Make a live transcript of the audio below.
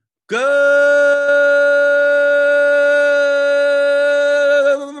Good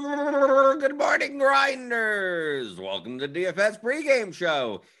morning, grinders. Welcome to the DFS pregame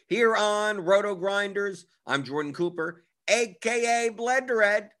show here on Roto Grinders. I'm Jordan Cooper, aka Blender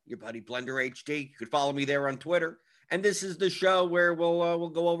Ed, your buddy Blender HD. You could follow me there on Twitter. And this is the show where we'll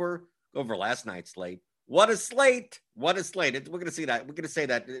go over last night's slate. What a slate! What a slate! We're gonna see that. We're gonna say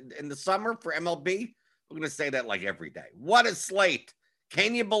that in the summer for MLB. We're gonna say that like every day. What a slate!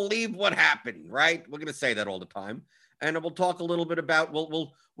 Can you believe what happened, right? We're going to say that all the time. And we'll talk a little bit about, we're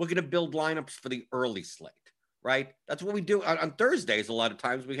going to build lineups for the early slate, right? That's what we do on Thursdays. A lot of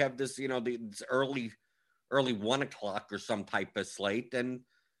times we have this, this early 1 o'clock or some type of slate. And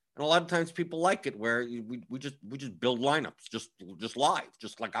a lot of times people like it where we just build lineups, just live,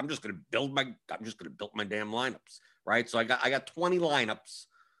 just like I'm just going to build my damn lineups, right? So I got 20 lineups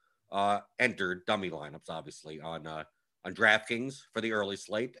entered, dummy lineups, obviously, on DraftKings for the early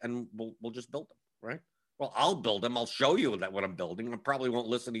slate, and we'll just build them, right? Well, I'll build them. I'll show you that what I'm building. I probably won't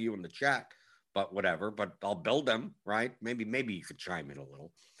listen to you in the chat, but whatever. But I'll build them, right? Maybe you could chime in a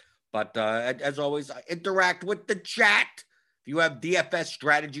little. But as always, interact with the chat. If you have DFS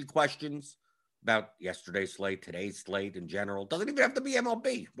strategy questions about yesterday's slate, today's slate in general, doesn't even have to be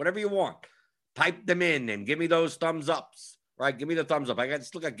MLB. Whatever you want, type them in and give me those thumbs ups. Right, give me the thumbs up.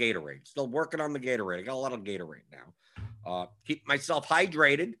 Still got Gatorade. Still working on the Gatorade. I got a lot of Gatorade now. Keep myself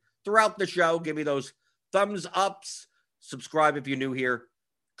hydrated throughout the show. Give me those thumbs ups. Subscribe if you're new here.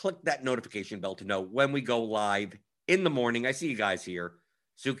 Click that notification bell to know when we go live in the morning. I see you guys here.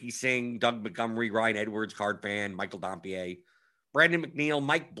 Suki Singh, Doug Montgomery, Ryan Edwards, Card Fan, Michael Dompier, Brandon McNeil,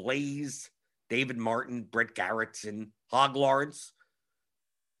 Mike Blaze, David Martin, Brett Garrettson, Hog Lawrence.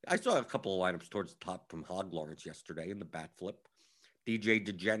 I saw a couple of lineups towards the top from Hog Lawrence yesterday in the bat flip.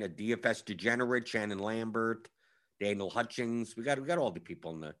 DFS Degenerate, Shannon Lambert, Daniel Hutchings. We got all the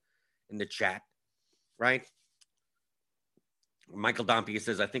people in the chat, right? Michael Dompier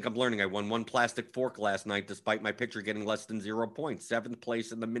says, I think I'm learning. I won one plastic fork last night despite my pitcher getting less than 0 points. 7th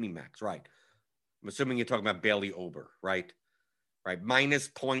place in the mini-max, right? I'm assuming you're talking about Bailey Ober, right? Right, minus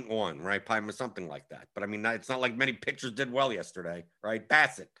 0.1, right? Probably something like that. But I mean, it's not like many pitchers did well yesterday, right?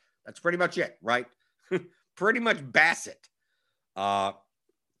 Bassett. That's pretty much it, right? Pretty much Bassett. No,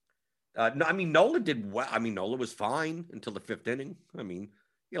 I mean, Nola did well. I mean, Nola was fine until the 5th inning. I mean,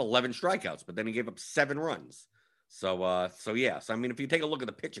 he had 11 strikeouts, but then he gave up 7 runs. So yeah. So, I mean, if you take a look at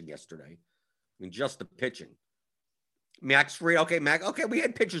the pitching yesterday, I mean, just the pitching. Max Fried, okay, we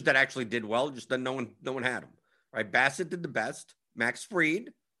had pitchers that actually did well, just that no one had them, right? Bassett did the best. Max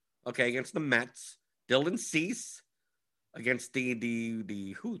Fried, okay, against the Mets. Dylan Cease against the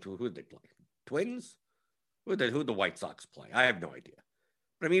who did they play? Twins? Who did the White Sox play? I have no idea.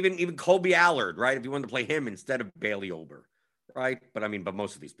 But I mean, even Kobe Allard, right? If you wanted to play him instead of Bailey Ober, right? But I mean,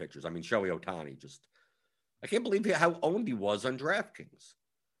 most of these pitchers, I mean, Shohei Ohtani, I can't believe how owned he was on DraftKings,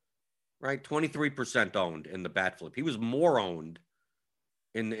 right? 23% owned in the bat flip. He was more owned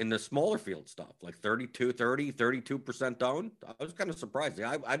in the smaller field stuff, like 32% owned. I was kind of surprised.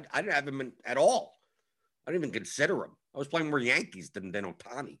 I didn't have him at all. I didn't even consider him. I was playing more Yankees than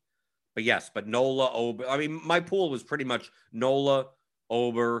Ohtani. But yes, Nola, Ober. I mean, my pool was pretty much Nola,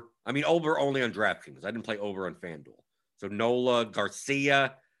 Ober. I mean, Ober only on DraftKings. I didn't play Ober on FanDuel. So Nola,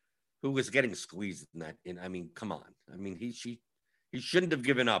 Garcia, who was getting squeezed in that. I mean, come on. I mean, he shouldn't have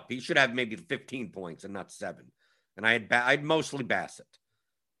given up. He should have maybe 15 points and not 7. And I had mostly Bassett.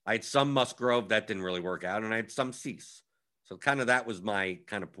 I had some Musgrove that didn't really work out, and I had some Cease. So kind of that was my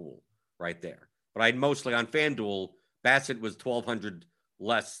kind of pool right there. But I had mostly on FanDuel, Bassett was 1,200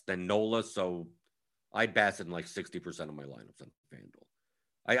 less than Nola, so I had Bassett in like 60% of my lineups on FanDuel.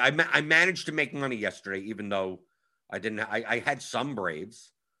 I managed to make money yesterday, even though I had some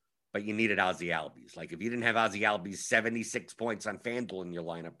Braves, but you needed Ozzie Albies. Like if you didn't have Ozzie Albies 76 points on FanDuel in your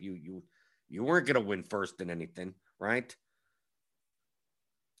lineup, you weren't going to win first in anything, right?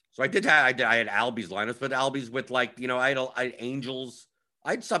 So I had Albies lineups, but Albies with I had Angels.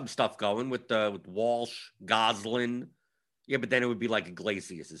 I had some stuff going with Walsh, Goslin. Yeah, but then it would be like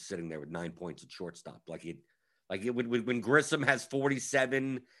Iglesias is sitting there with 9 points at shortstop. It would when Grissom has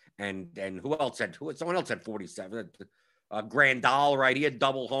 47 and who else had someone else had 47. Grandal, right? He had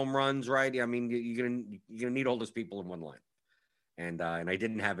double home runs, right? I mean, you're gonna need all those people in one line. And I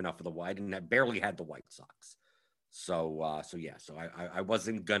didn't have enough of barely had the White Sox. So I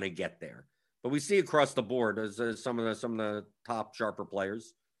wasn't gonna get there, but we see across the board as some of the top sharper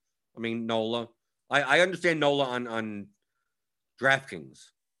players. I mean, Nola. I understand Nola on DraftKings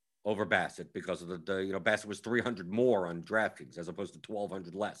over Bassett because of the Bassett was 300 more on DraftKings as opposed to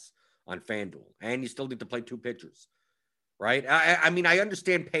 1,200 less on FanDuel, and you still need to play 2 pitchers, right? I mean, I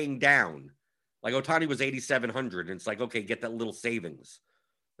understand paying down. Like Ohtani was 8,700, and it's like, okay, get that little savings.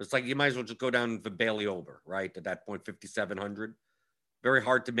 It's like you might as well just go down for Bailey Ober, right? At that point, 5,700. Very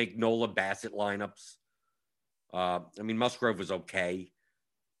hard to make Nola Bassett lineups. I mean, Musgrove was okay.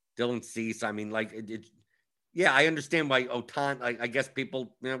 Dylan Cease, I mean, like, yeah, I understand why Ohtani, I guess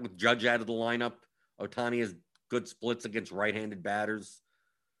people, with Judge out of the lineup, Ohtani has good splits against right-handed batters.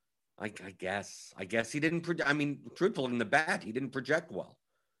 I guess he didn't, I mean, truthfully, in the bat, he didn't project well.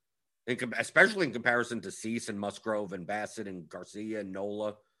 Especially in comparison to Cease and Musgrove and Bassett and Garcia and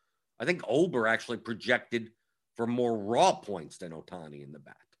Nola. I think Ober actually projected for more raw points than Ohtani in the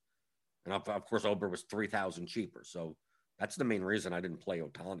bat. And of course, Ober was 3,000 cheaper. So that's the main reason I didn't play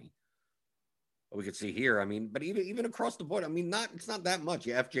Ohtani. But we could see here, I mean, but even across the board, I mean, it's not that much.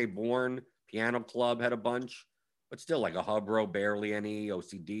 Yeah, FJ Bourne, Piano Club had a bunch, but still like a Hubro, barely any,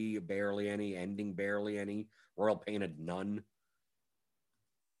 OCD, barely any, Ending, barely any, Royal Painted, none.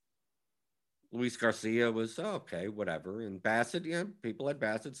 Luis Garcia was okay, whatever. And Bassett, yeah, people had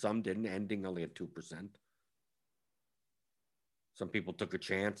Bassett. Some didn't. Ending only at 2%. Some people took a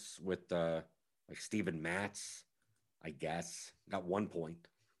chance with like Steven Matz, I guess. Got 1 point.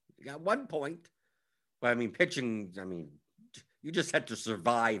 You got 1 point. But I mean, pitching, I mean, you just had to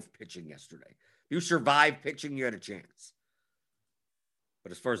survive pitching yesterday. If you survived pitching, you had a chance.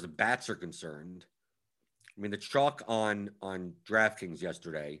 But as far as the bats are concerned, I mean, the chalk on DraftKings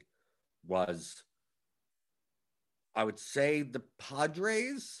yesterday was, I would say, the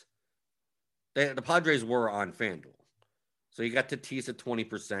Padres. The Padres were on FanDuel. So you got Tatis at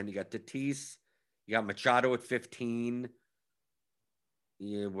 20%. You got Tatis. You got Machado at 15.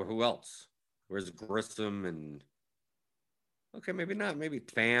 Yeah, well, who else? Where's Grissom and okay, maybe not. Maybe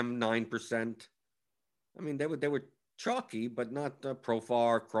Pham 9%. I mean, they were chalky, but not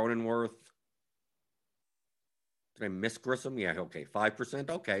Profar, Cronenworth. Did I miss Grissom? Yeah, okay, 5%.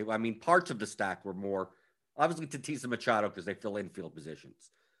 Okay, well, I mean, parts of the stack were more obviously Tatis and Machado because they fill infield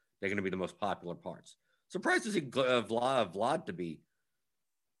positions. They're going to be the most popular parts. Surprised to see Vlad to be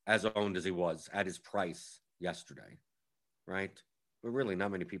as owned as he was at his price yesterday, right? But really,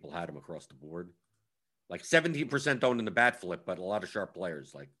 not many people had him across the board. Like 17% owned in the bat flip, but a lot of sharp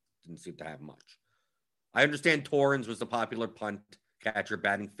players like didn't seem to have much. I understand Torrens was the popular punt catcher,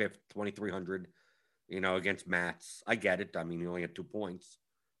 batting fifth, 2,300, against Mats. I get it. I mean, he only had 2 points.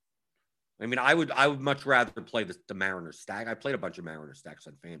 I mean, I would much rather play the Mariners stack. I played a bunch of Mariners stacks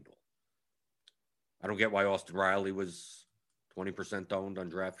on FanDuel. I don't get why Austin Riley was 20% owned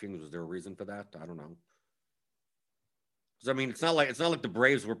on DraftKings. Was there a reason for that? I don't know. Because I mean, it's not like the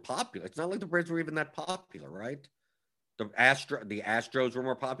Braves were popular. It's not like the Braves were even that popular, right? The Astros were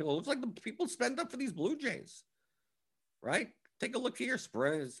more popular. It looks like the people spend up for these Blue Jays, right? Take a look here.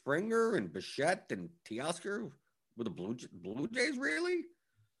 Springer and Bichette and Teoscar with the Blue Jays, really?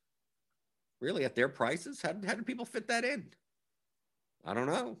 Really, at their prices? How did people fit that in? I don't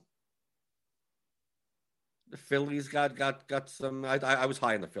know. The Phillies got some. I was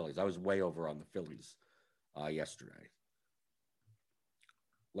high on the Phillies. I was way over on the Phillies yesterday.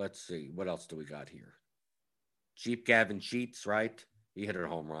 Let's see. What else do we got here? Cheap Gavin Sheets, right? He hit a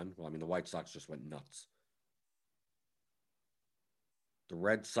home run. Well, I mean, the White Sox just went nuts. The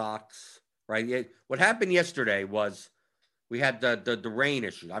Red Sox, right? What happened yesterday was we had the rain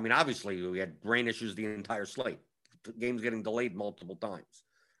issue. I mean, obviously, we had rain issues the entire slate. The game's getting delayed multiple times,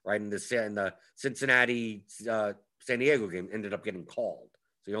 right? And the Cincinnati San Diego game ended up getting called.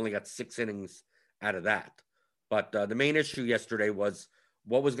 So you only got 6 innings out of that. But the main issue yesterday was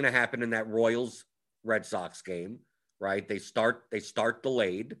what was going to happen in that Royals Red Sox game, right? They start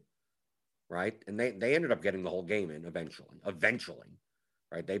delayed, right? And they ended up getting the whole game in eventually,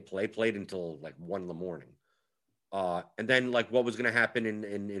 right? They played until like 1 a.m. And then like what was going to happen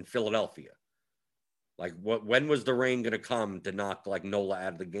in Philadelphia? Like when was the rain going to come to knock like Nola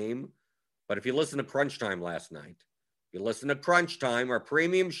out of the game? But if you listen to Crunch Time last night, if you listen to Crunch Time, our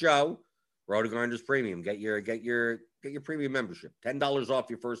premium show, Rotogrinders Premium, get your premium membership, $10 off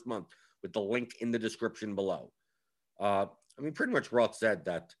your first month with the link in the description below. I mean, pretty much Roth said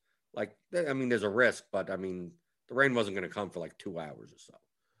that, like, I mean, there's a risk, but I mean, the rain wasn't going to come for like 2 hours or so.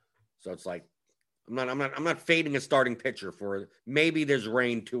 So it's like, I'm not fading a starting pitcher for maybe there's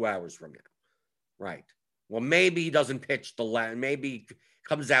rain 2 hours from now. Right. Well, maybe he doesn't pitch maybe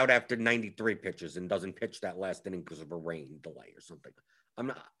comes out after 93 pitches and doesn't pitch that last inning because of a rain delay or something.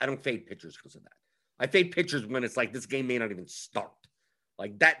 I don't fade pitchers because of that. I fade pitchers when it's like this game may not even start.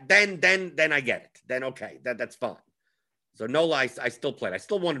 Like that, then I get it. Then okay, that's fine. So no, I still played. I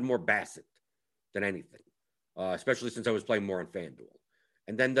still wanted more Bassett than anything, especially since I was playing more on FanDuel.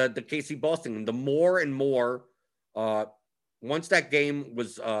 And then the KC Boston, the more and more once that game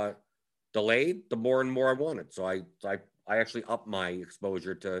was delayed, the more and more I wanted. So I actually upped my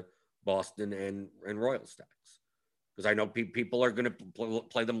exposure to Boston and Royal stacks because I know people are going to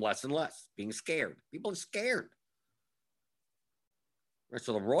play them less and less, being scared. People are scared. Right,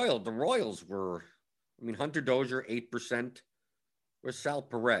 so the Royals were, I mean, Hunter Dozier 8%. Where's Sal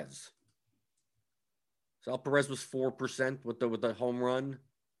Perez? Sal Perez was 4% with the home run.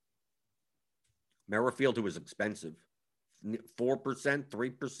 Merrifield, who was expensive, 4%,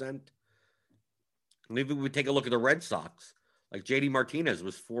 3%. Maybe we take a look at the Red Sox. Like JD Martinez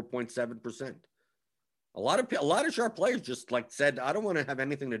was 4.7%. A lot of sharp players just like said, I don't want to have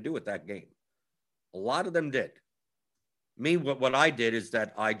anything to do with that game. A lot of them did. Me, what I did is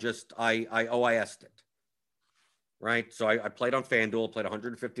that I OIS'd it. Right? So I played on FanDuel, played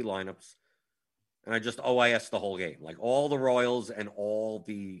 150 lineups, and I just OIS'd the whole game. Like all the Royals and all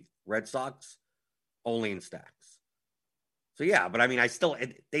the Red Sox, only in stacks. So yeah, but I mean,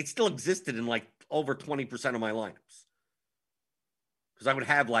 they still existed in like over 20% of my lineups. Because I would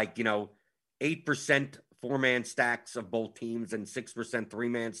have like, 8% 4-man stacks of both teams and 6%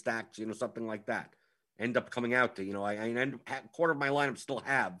 3-man stacks, something like that. End up coming out to, I end up, quarter of my lineup still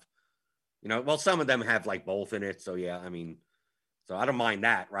have, well, some of them have like both in it. So yeah, I mean, so I don't mind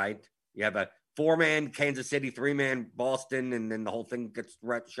that, right? You have a 4-man Kansas City, 3-man Boston, and then the whole thing gets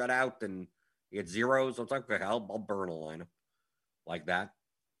shut out and you get zeros. So it's like, okay, I'll burn a lineup like that.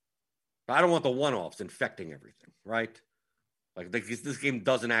 But I don't want the one-offs infecting everything, right? Like this game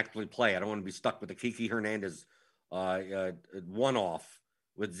doesn't actually play. I don't want to be stuck with the Kiki Hernandez one-off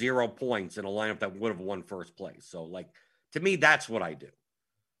with 0 points in a lineup that would have won first place. So, like, to me, that's what I do,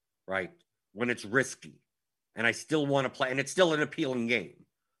 right? When it's risky and I still want to play, and it's still an appealing game.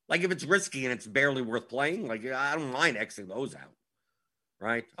 Like, if it's risky and it's barely worth playing, like, I don't mind Xing those out,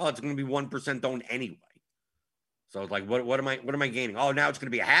 right? Oh, it's going to be 1% owned anyway. So, like, what am I gaining? Oh, now it's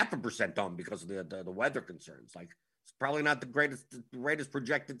going to be a 0.5% owned because of the weather concerns. Like, it's probably not the greatest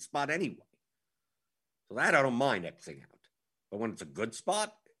projected spot anyway. So that I don't mind Xing out. But when it's a good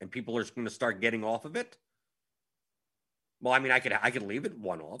spot and people are going to start getting off of it, well, I mean, I could leave it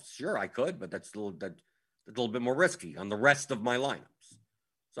one-off. Sure, I could, but that's a little bit more risky on the rest of my lineups.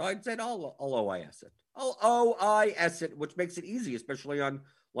 So I'd say I'll OIS it. I'll OIS it, which makes it easy, especially on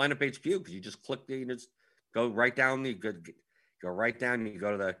Lineup HQ, because you just click you just go right down. You go right down. And you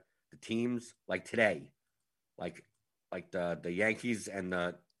go to the teams like today, like the Yankees and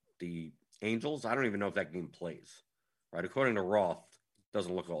the Angels. I don't even know if that game plays. Right, according to Roth,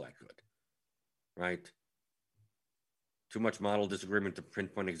 doesn't look all that good. Right. Too much model disagreement to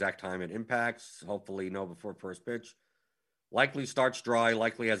pinpoint exact time it impacts. Hopefully, no before first pitch. Likely starts dry,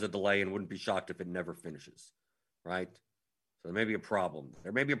 likely has a delay, and wouldn't be shocked if it never finishes. Right? So there may be a problem.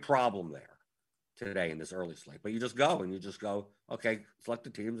 There may be a problem there today in this early slate. But you just go, okay, select the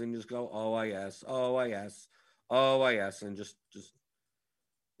teams, and you just go, OIS, and just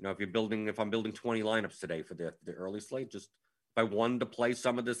if I'm building 20 lineups today for the early slate, just if I wanted to play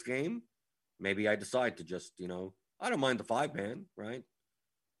some of this game, maybe I decide to just, I don't mind the 5-man, right?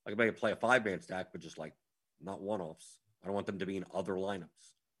 I could maybe play a 5-man stack, but just like not one-offs. I don't want them to be in other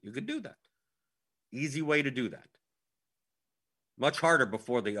lineups. You could do that. Easy way to do that. Much harder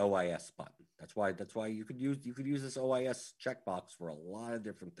before the OIS button. That's why you could use this OIS checkbox for a lot of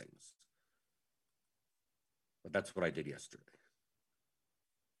different things. But that's what I did yesterday.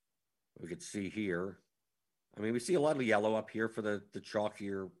 We could see here. I mean, we see a lot of yellow up here for the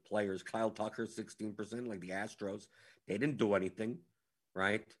chalkier players. Kyle Tucker, 16%, like the Astros. They didn't do anything,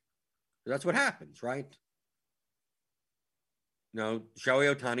 right? That's what happens, right?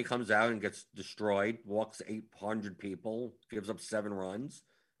 Shohei Ohtani comes out and gets destroyed, walks 800 people, gives up 7 runs.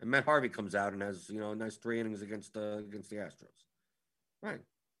 And Matt Harvey comes out and has, a nice 3 innings against the Astros. Right.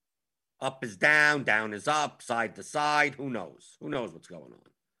 Up is down is up, side to side. Who knows? Who knows what's going on?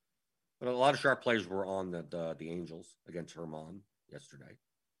 But a lot of sharp players were on the Angels against Herman yesterday.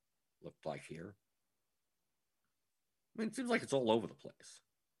 Looked like here. I mean, it seems like it's all over the place.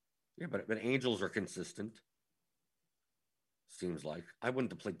 Yeah, but Angels are consistent. Seems like. I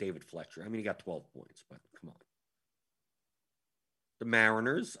wouldn't have played David Fletcher. I mean, he got 12 points, but come on. The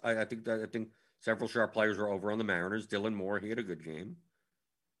Mariners, I think several sharp players were over on the Mariners. Dylan Moore, he had a good game.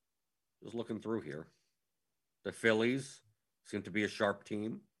 Just looking through here. The Phillies seem to be a sharp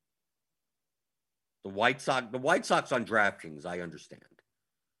team. The White Sox on DraftKings, I understand.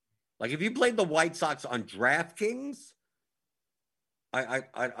 Like if you played the White Sox on DraftKings, I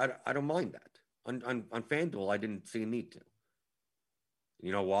don't mind that. On FanDuel, I didn't see a need to.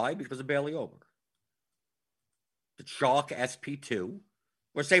 You know why? Because of Bailey Ober. The chalk SP2.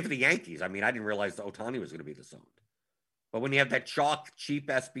 Or say for the Yankees. I mean, I didn't realize that Ohtani was going to be this owned. But when you have that chalk, cheap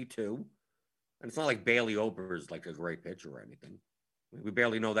SB2, and it's not like Bailey Ober is like a great pitcher or anything. We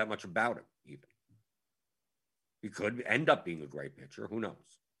barely know that much about him, even. He could end up being a great pitcher. Who knows?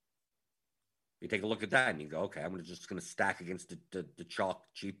 You take a look at that and you go, okay, I'm just going to stack against the chalk,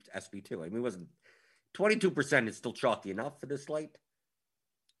 cheap SB2. I mean, it wasn't 22% is still chalky enough for this slate.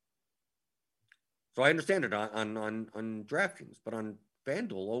 So I understand it on DraftKings, but on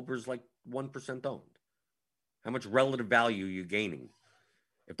FanDuel, Ober's like 1% owned. How much relative value are you gaining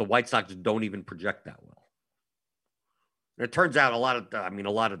if the White Sox don't even project that well? And it turns out a lot of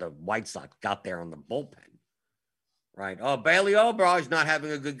the White Sox got there on the bullpen. Right. Oh, Bailey Ober, he's not having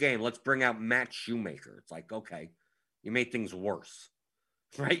a good game. Let's bring out Matt Shoemaker. It's like, okay, you made things worse.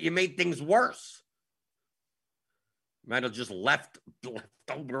 Right? You made things worse. You might have just left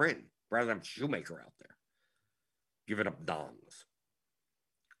Ober in rather than Shoemaker out there. Giving up dongs.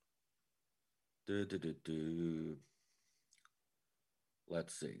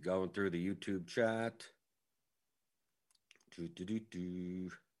 Let's see. Going through the YouTube chat.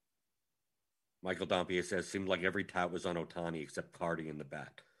 Michael Dompier says, seemed like every tout was on Ohtani except Cardi in the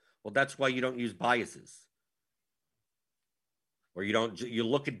bat. Well, that's why you don't use biases. Or you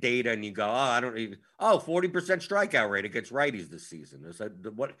look at data and you go, 40% strikeout rate against righties this season.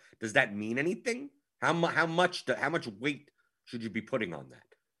 What does that mean anything? How much weight should you be putting on that?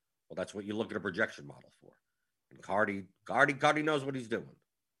 Well, that's what you look at a projection model for. And Cardi knows what he's doing.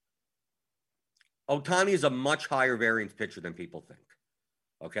 Ohtani is a much higher variance pitcher than people think.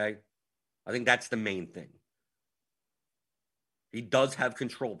 Okay? I think that's the main thing. He does have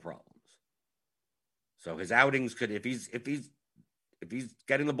control problems. So his outings could, if he's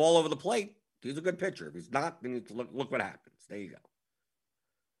getting the ball over the plate, he's a good pitcher. If he's not, then look what happens. There you go.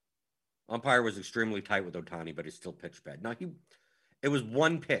 Umpire was extremely tight with Ohtani, but he still pitched bad. Now it was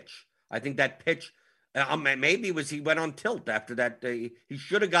one pitch. I think that pitch, maybe he went on tilt after that. He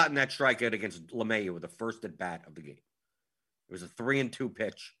should have gotten that strikeout against LeMahieu with the first at bat of the game. It was a 3-2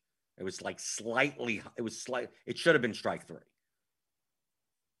 pitch. It was like it should have been strike 3.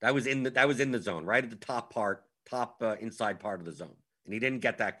 That was in the zone, right at the top inside part of the zone. And he didn't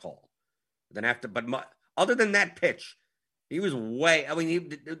get that call. Other than that pitch, he was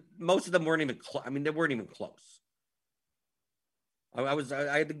most of them weren't even close. They weren't even close.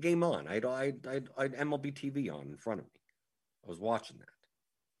 I had the game on. I had MLB TV on in front of me. I was watching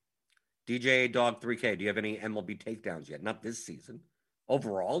that. DJ Dog 3K, do you have any MLB takedowns yet? Not this season.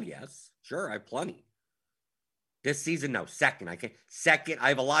 Overall, yes. Sure, I have plenty. This season, no. Second. I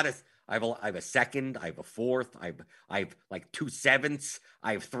have a lot of I have a second, I have a fourth, I have like 2 sevenths,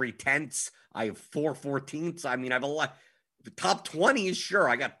 I have 3 tenths, I have 4 14ths. I have a lot. The top 20s, sure.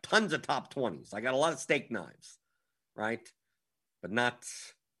 I got tons of top 20s. I got a lot of steak knives, right? But not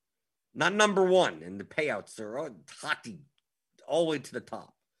number 1. And the payouts are hotty all the way to the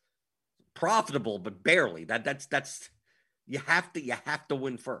top. Profitable, but barely. That's you have to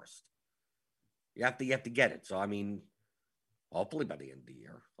win first. You have to get it. So hopefully by the end of the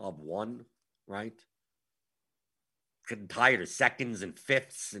year, I'll have 1, right? Getting tired of seconds and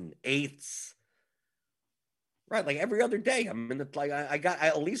fifths and eighths. Right, like every other day, I got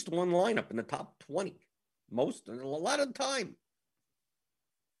at least 1 lineup in the top 20. A lot of the time.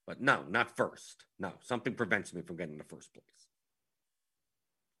 But no, not first. No, something prevents me from getting the first place.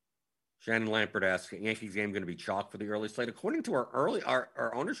 Shannon Lampert asks, Yankees game going to be chalk for the early slate? According to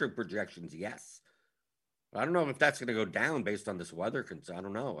our ownership projections, yes. But I don't know if that's going to go down based on this weather concern. I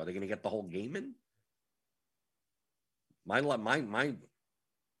don't know. Are they going to get the whole game in? My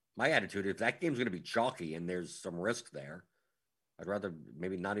attitude, if that game's going to be chalky and there's some risk there, I'd rather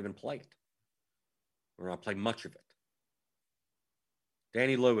maybe not even play it. Or not play much of it.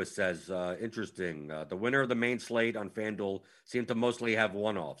 Danny Lewis says, interesting. The winner of the main slate on FanDuel seemed to mostly have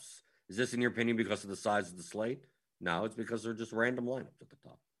one-offs. Is this, in your opinion, because of the size of the slate? No, it's because they're just random lineups at the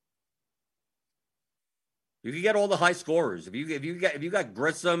top. You can get all the high scorers. If you got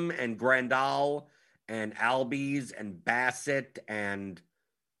Grissom and Grandal and Albies and Bassett and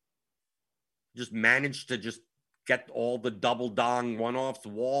just managed to just get all the double dong one-offs,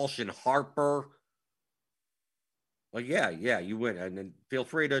 Walsh and Harper. Well, yeah, you win. And then feel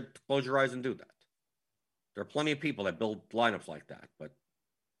free to close your eyes and do that. There are plenty of people that build lineups like that, but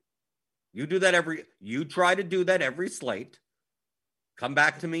you try to do that every slate. Come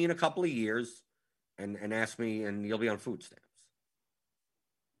back to me in a couple of years and ask me, and you'll be on food stamps.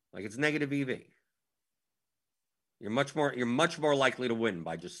 Like, it's negative EV. You're much more likely to win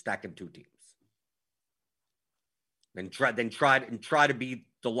by just stacking 2 teams. Then try to be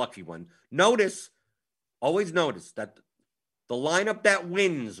the lucky one. Always notice that the lineup that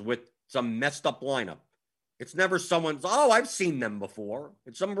wins with some messed up lineup It's never someone's, oh, I've seen them before.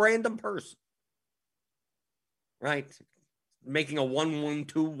 It's some random person, right? Making a 1-1-2-1-1-1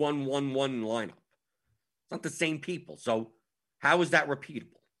 lineup. It's not the same people. So how is that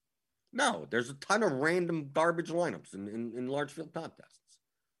repeatable? No, there's a ton of random garbage lineups in large field contests.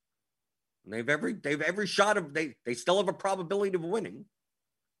 And they've every shot of they still have a probability of winning.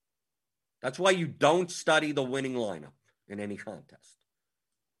 That's why you don't study the winning lineup in any contest.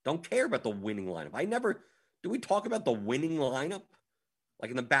 Don't care about the winning lineup. Do we talk about the winning lineup? Like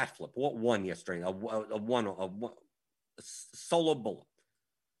in the bat flip, what won yesterday? A solo bullet.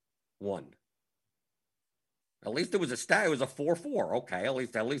 Won. At least it was a stat. It was a 4-4. Okay, at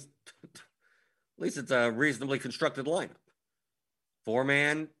least it's a reasonably constructed lineup.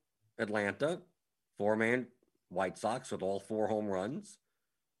 4-man Atlanta, 4-man White Sox with all 4 home runs.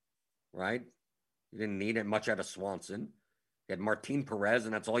 Right? You didn't need it much out of Swanson. You had Martin Perez,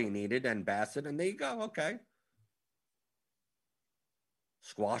 and that's all you needed, and Bassett, and there you go. Okay.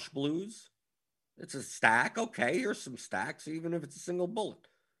 Squash Blues. It's a stack. Okay, here's some stacks, even if it's a single bullet.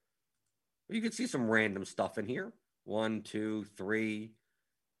 You can see some random stuff in here. 1, 2, 3.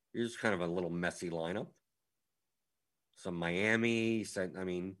 Here's kind of a little messy lineup. Some Miami. I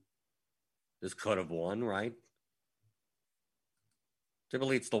mean, this could have won, right?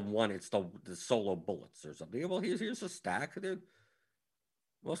 Typically, it's the solo bullets or something. Well, here's a stack.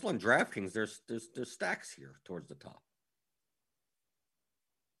 Mostly on DraftKings, there's stacks here towards the top.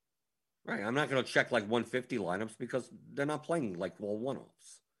 Right, I'm not going to check like 150 lineups because they're not playing like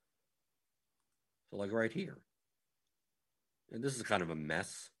one-offs. So like right here. And this is kind of a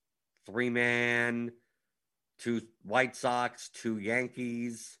mess. 3-man, 2 White Sox, 2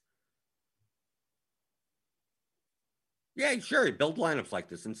 Yankees. Yeah, sure, build lineups like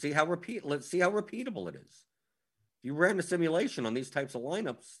this and see how let's see how repeatable it is. If you ran a simulation on these types of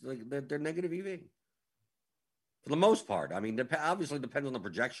lineups, they're negative EV. For the most part. I mean, obviously depends on the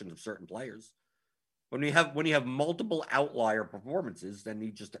projections of certain players. When you have multiple outlier performances, then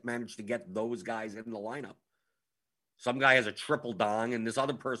you just manage to get those guys in the lineup. Some guy has a triple dong, and this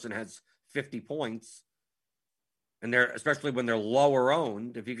other person has 50 points. And especially when they're lower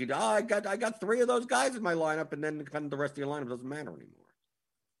owned, if you could, I got 3 of those guys in my lineup, and then kind of the rest of your lineup doesn't matter anymore.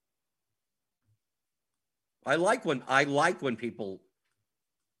 I like when people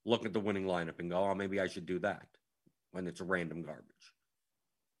look at the winning lineup and go, oh, maybe I should do that. When it's a random garbage.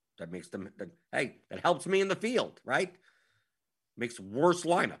 That makes them, that helps me in the field, right? Makes worse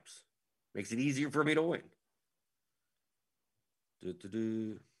lineups. Makes it easier for me to win.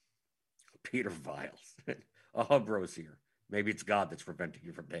 Peter Viles. Bro's here. Maybe it's God that's preventing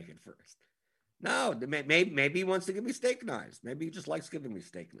you from taking first. No, maybe he wants to give me steak knives. Maybe he just likes giving me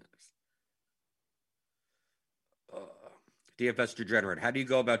steak knives. DFS Degenerate, how do you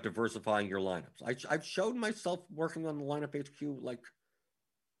go about diversifying your lineups? I've shown myself working on the lineup HQ,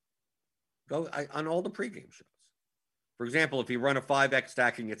 on all the pregame shows. For example, if you run a 5X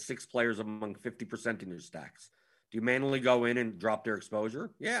stack and get 6 players among 50% in your stacks, do you manually go in and drop their exposure?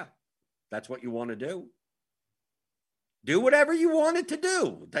 Yeah, that's what you want to do. Do whatever you want it to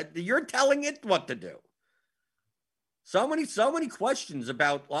do. You're telling it what to do. So many questions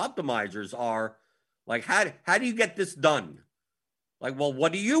about optimizers are like, how do you get this done? Like, well,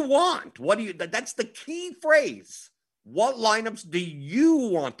 what do you want? That's the key phrase. What lineups do you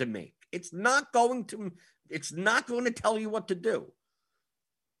want to make? It's not going to tell you what to do.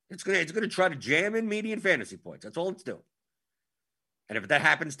 It's going to try to jam in median fantasy points. That's all it's doing. And if that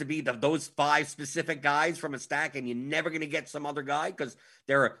happens to be those 5 specific guys from a stack and you're never going to get some other guy because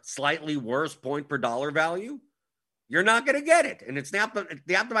they're a slightly worse point per dollar value, you're not going to get it. And the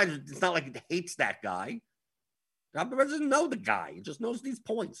optimizer, it's not like it hates that guy. The optimizer doesn't know the guy. It just knows these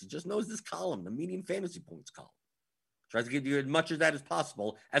points. It just knows this column, the median fantasy points column. Tries to give you as much of that as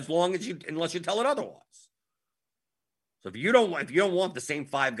possible, unless you tell it otherwise. So if you don't want the same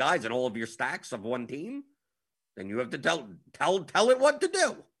 5 guys in all of your stacks of one team, then you have to tell it what to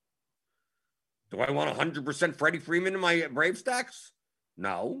do. Do I want 100% Freddie Freeman in my Brave stacks?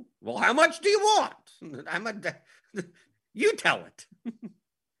 No. Well, how much do you want? You tell it.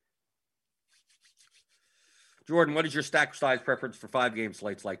 Jordan, what is your stack size preference for 5-game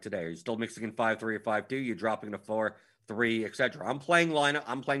slates like today? Are you still mixing in 5-3 or 5-2? You're dropping to 4-3, etc. I'm playing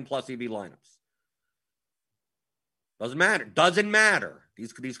plus EV lineups. Doesn't matter.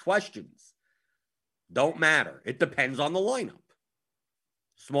 These questions don't matter. It depends on the lineup.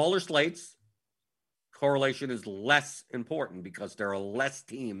 Smaller slates, correlation is less important because there are less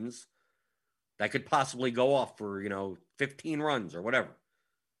teams that could possibly go off for, 15 runs or whatever.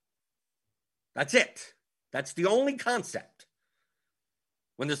 That's it. That's the only concept.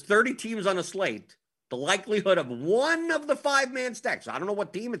 When there's 30 teams on a slate, The likelihood of one of the 5-man stacks, I don't know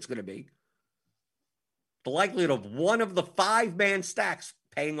what team it's going to be. The likelihood of one of the 5-man stacks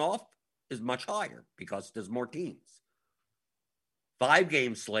paying off is much higher because there's more teams.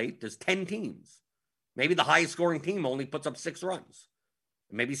 5-game slate, there's 10 teams. Maybe the highest scoring team only puts up 6 runs.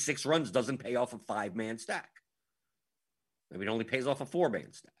 Maybe 6 runs doesn't pay off a 5-man stack. Maybe it only pays off a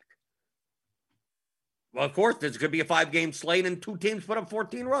 4-man stack. Well, of course, there's going to be a 5-game slate and 2 teams put up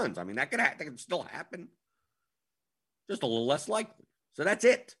 14 runs. I mean, that can still happen. Just a little less likely. So that's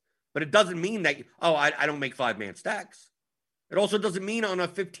it. But it doesn't mean that, I don't make 5-man stacks. It also doesn't mean on a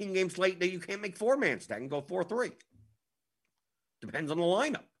 15-game slate that you can't make 4-man stack and go 4-3. Depends on the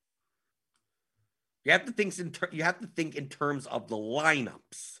lineup. You have to think in terms of the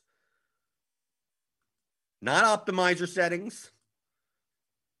lineups, not optimizer settings,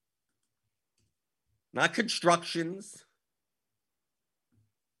 not constructions.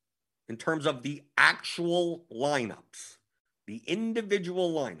 In terms of the actual lineups, the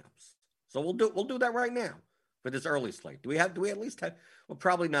individual lineups. So we'll do that right now for this early slate. Do we at least have? We're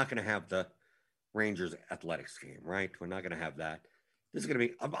probably not going to have the Rangers Athletics game, right? We're not going to have that. This is going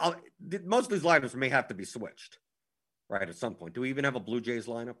to be most of these lineups may have to be switched, right? At some point. Do we even have a Blue Jays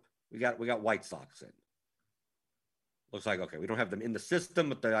lineup? We got White Sox in. Looks like okay. We don't have them in the system,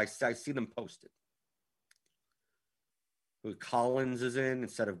 but I see them posted. Collins is in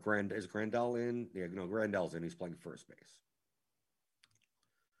instead of Is Grandal in? Yeah, no, Grandal's in. He's playing first base.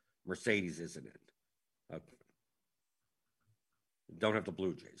 Mercedes isn't in. Okay. Don't have the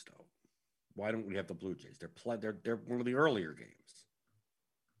Blue Jays though. Why don't we have the Blue Jays? They're one of the earlier games.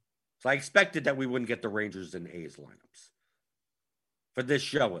 So I expected that we wouldn't get the Rangers and A's lineups for this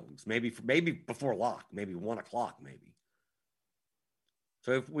show at least. Maybe before lock, maybe 1 o'clock, maybe.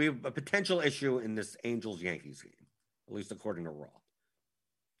 So if we have a potential issue in this Angels-Yankees game, at least according to Raw,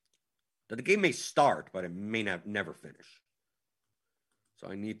 that the game may start, but it may never finish. So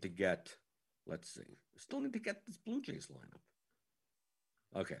I need to get, let's see, I still need to get this Blue Jays lineup.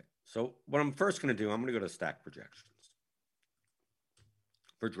 Okay, so what I'm first going to do, I'm going to go to stack projections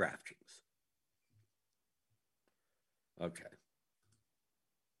for DraftKings. Okay.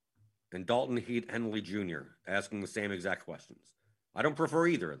 And Dalton Heat Henley Jr. asking the same exact questions. I don't prefer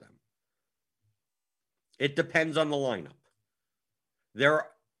either of them. It depends on the lineup.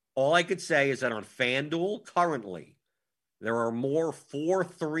 All I could say is that on FanDuel currently, there are more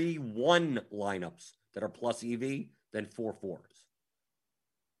 4-3-1 lineups that are plus EV than 4-4s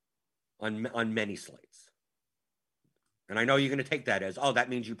on many slates. And I know you're going to take that as, that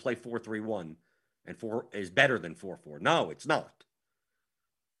means you play 4-3-1 and 4 is better than 4-4. No, it's not.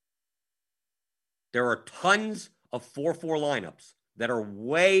 There are tons of 4-4 lineups that are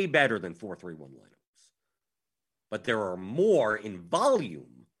way better than 4-3-1 lineups. But there are more in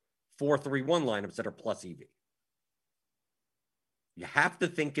volume 4-3-1 lineups that are plus EV. You have to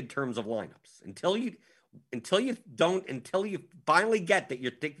think in terms of lineups. Until you finally get that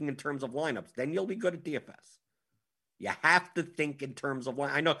you're thinking in terms of lineups, then you'll be good at DFS. You have to think in terms of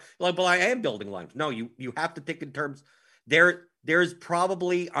I know, well, I am building lineups. No, you have to think in terms. There's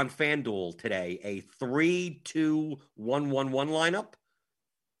probably on FanDuel today a 3-2-1-1-1 lineup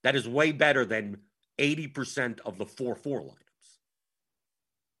that is way better than 80% of the 4-4 lineups.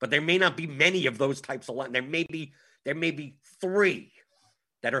 But there may not be many of those types of lineups. There may be 3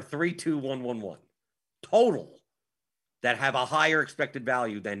 that are 3-2-1-1-1 total that have a higher expected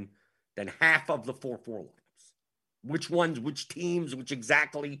value than half of the 4-4 lineups. Which ones, which teams, which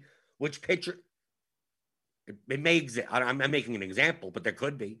pitcher. It may exist. I'm making an example, but there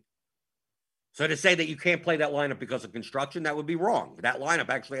could be. So to say that you can't play that lineup because of construction, that would be wrong. That lineup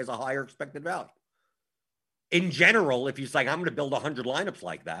actually has a higher expected value. In general, if you're like, I'm going to build 100 lineups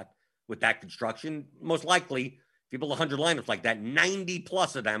like that with that construction, most likely, if you build 100 lineups like that, 90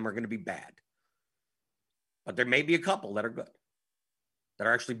 plus of them are going to be bad. But there may be a couple that are good, that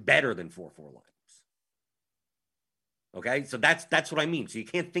are actually better than 4-4 lineups. Okay, so that's what I mean. So you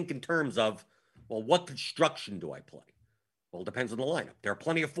can't think in terms of, well, what construction do I play? Well, it depends on the lineup. There are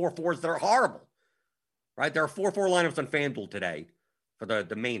plenty of 4-4s that are horrible, right? There are 4-4 lineups on FanDuel today for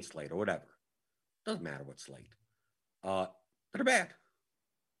the main slate or whatever. Doesn't matter what slate. That are bad.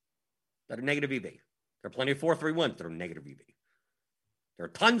 That are negative EV. There are plenty of 4-3-1s that are negative EV. There are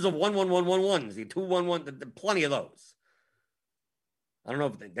tons of 1-1-1-1-1s, the 2-1-1, plenty of those. I don't know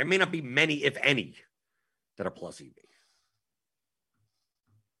if there may not be many, if any, that are plus EV.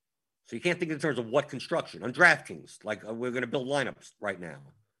 So you can't think in terms of what construction. On DraftKings, like we're going to build lineups right now.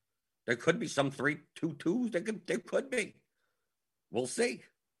 There could be some 3-2-2s. There could be. We'll see.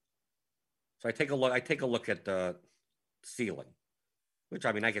 So I take a look at the ceiling. which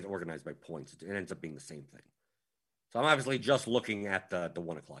I mean, I get organized by points. It ends up being the same thing. So I'm obviously just looking at the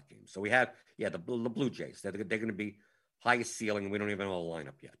 1 o'clock game. So we have, the Blue Jays. They're going to be highest ceiling. We don't even know the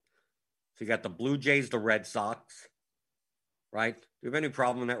lineup yet. So you got the Blue Jays, the Red Sox, right? Do you have any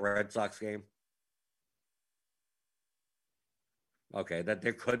problem in that Red Sox game? Okay, that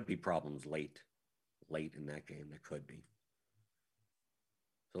there could be problems late in that game. There could be.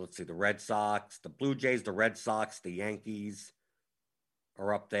 So let's see, the Red Sox, the Blue Jays, the Red Sox, the Yankees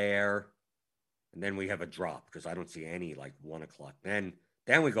are up there. And then we have a drop because I don't see any like 1 o'clock. Then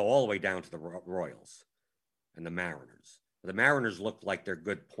we go all the way down to the Royals and the Mariners. The Mariners look like they're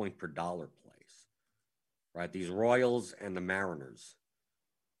good point per dollar plays, right? These Royals and the Mariners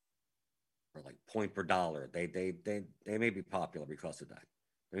are like point per dollar. They may be popular because of that.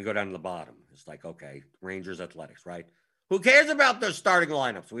 Then we go down to the bottom. It's like, okay, Rangers, Athletics, right? Who cares about their starting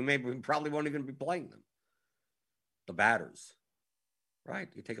lineups? We probably won't even be playing them. The batters, right?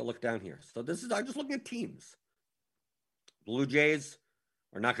 You take a look down here. So I'm just looking at teams. Blue Jays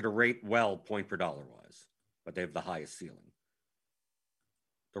are not going to rate well point per dollar wise, but they have the highest ceiling.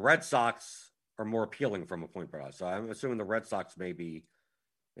 The Red Sox are more appealing from a point per dollar. So I'm assuming the Red Sox may be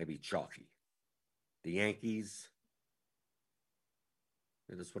chalky. The Yankees,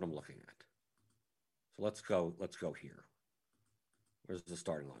 this is what I'm looking at. So let's go here. Where's the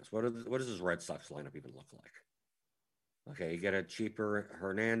starting lineups? What does this Red Sox lineup even look like? Okay, you get a cheaper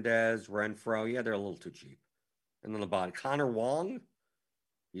Hernandez, Renfroe. Yeah, they're a little too cheap. And then the bottom, Connor Wong,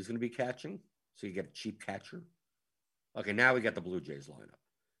 he's going to be catching. So you get a cheap catcher. Okay, now we got the Blue Jays lineup.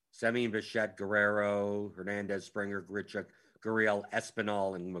 Semien, Bichette, Guerrero, Hernandez, Springer, Grichuk, Gurriel,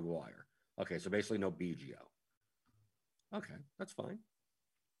 Espinal, and McGuire. Okay, so basically no BGO. Okay, that's fine.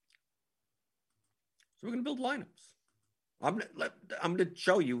 So we're going to build lineups. I'm going to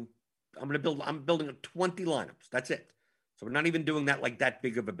show you. I'm building 20 lineups. That's it. So we're not even doing that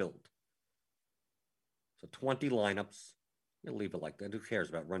big of a build. So 20 lineups. You'll leave it like that. Who cares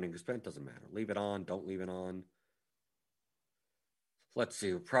about running expense? Doesn't matter. Leave it on. Don't leave it on. Let's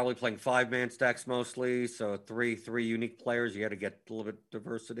see. We're probably playing 5-man stacks mostly. So three unique players. You got to get a little bit of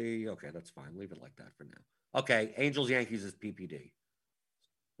diversity. Okay, that's fine. Leave it like that for now. Okay, Angels Yankees is PPD. You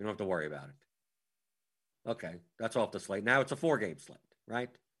don't have to worry about it. Okay, that's off the slate. Now it's a 4-game slate, right?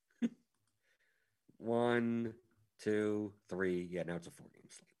 1, 2, 3. Yeah, now it's a 4-game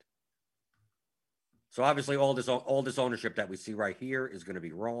slate. So obviously, all this ownership that we see right here is going to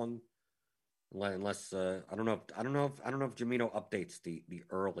be wrong, unless I don't know if Jamino updates the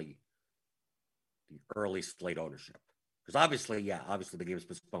early slate ownership, because obviously the game is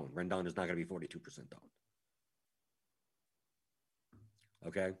postponed. Rendon is not going to be 42% owned.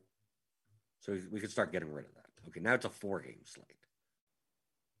 Okay, so we can start getting rid of that. Okay, now it's a 4-game slate.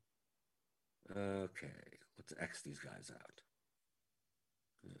 Okay, let's X these guys out.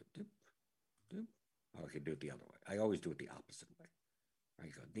 Oh, I can do it the other way. I always do it the opposite way. All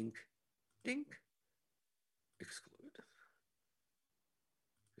right, go dink, dink, exclude.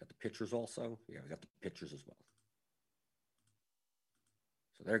 Got the pitchers also. Yeah, we got the pitchers as well.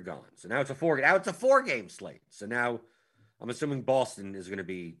 So they're gone. So now it's a 4-game slate. So now I'm assuming Boston is going to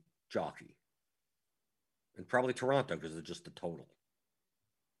be jockey, and probably Toronto because it's just the total.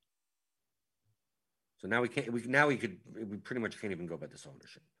 So now we pretty much can't even go by this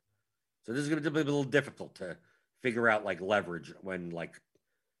ownership. So this is going to be a little difficult to figure out leverage when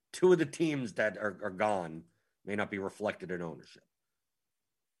 2 of the teams that are gone may not be reflected in ownership.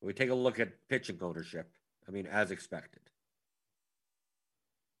 When we take a look at pitching ownership, I mean, as expected.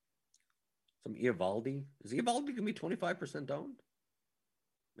 Some Eovaldi. Is Eovaldi going to be 25% owned?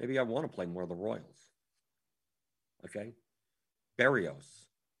 Maybe I want to play more of the Royals. Okay. Berrios.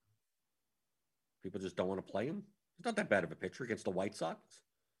 People just don't want to play him. He's not that bad of a pitcher against the White Sox.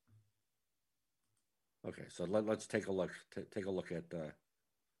 Okay, so let's take a look. Take a look at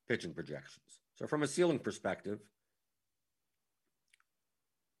pitching projections. So from a ceiling perspective,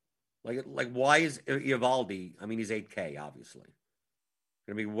 why is Eovaldi? I mean, he's 8K, obviously.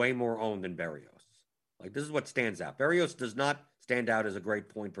 Going to be way more owned than Berrios. This is what stands out. Berrios does not stand out as a great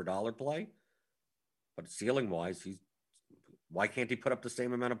point per dollar play, but ceiling wise, why can't he put up the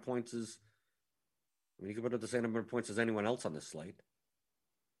same amount of points as? I mean, he can put up the same amount of points as anyone else on this slate,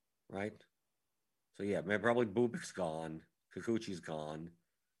 right? So yeah, probably Bubik's gone. Kikuchi's gone.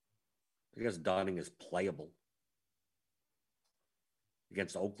 I guess Dunning is playable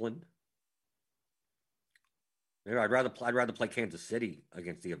against Oakland. Maybe I'd rather play Kansas City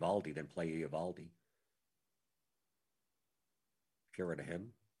against Eovaldi than play Eovaldi. Get rid of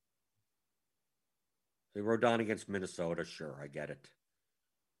him. So Rodon against Minnesota, sure, I get it.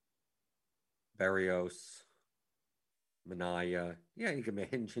 Berrios. Manaya. Yeah, you can be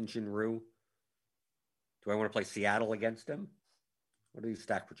Hinch and Rue. Do I want to play Seattle against him? What do these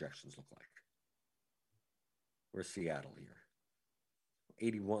stack projections look like? Where's Seattle here?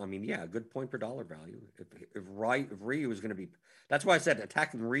 81. I mean, yeah, good point per dollar value. If Ryu is going to be, that's why I said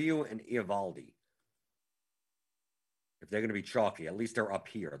attacking Ryu and Eovaldi. If they're going to be chalky, at least they're up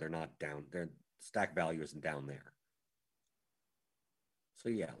here. They're not down. Their stack value isn't down there. So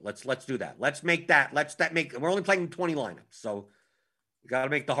yeah, let's do that. Let's make that. Let's that make. We're only playing 20 lineups, so you got to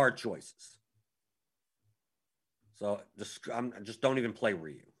make the hard choices. So just don't even play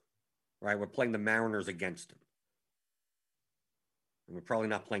Ryu, right? We're playing the Mariners against him. And we're probably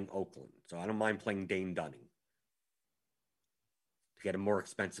not playing Oakland. So I don't mind playing Dane Dunning to get a more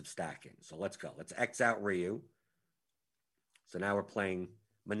expensive stack in. So let's go. Let's X out Ryu. So now we're playing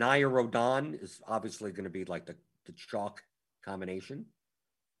Manaya Rodon is obviously going to be like the chalk combination.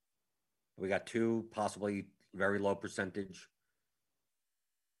 We got two possibly very low percentage,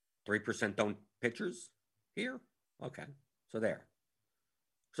 3% don't pitchers here. Okay. So there.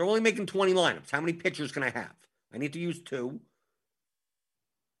 So we're only making 20 lineups. How many pitchers can I have? I need to use two.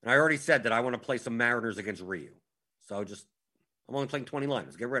 And I already said that I want to play some Mariners against Ryu. So I'm only playing 20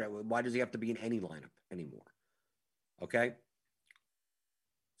 lineups. Get rid of it. Why does he have to be in any lineup anymore? Okay.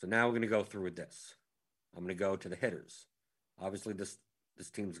 So now we're going to go through with this. I'm going to go to the hitters. Obviously, this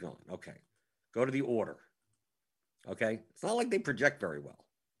team's gone. Okay. Go to the order. Okay. It's not like they project very well.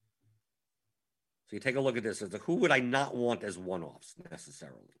 So you take a look at this as who would I not want as one-offs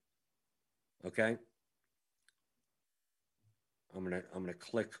necessarily? Okay. I'm gonna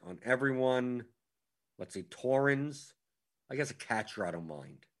click on everyone. Let's see, Torrens. I guess a catcher I don't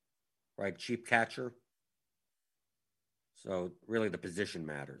mind. Right? Cheap catcher. So really the position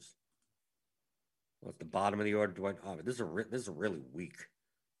matters. Well, at the bottom of the order, this is really weak.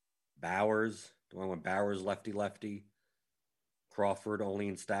 Bowers. Do I want Bowers lefty? Crawford only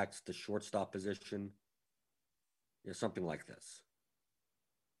in stacks, the shortstop position. Yeah, something like this.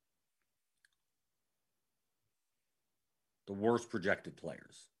 The worst projected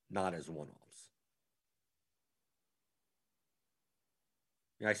players, not as one-offs.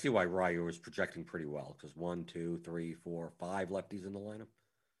 Yeah, I see why Ryu is projecting pretty well because 1, 2, 3, 4, 5 lefties in the lineup.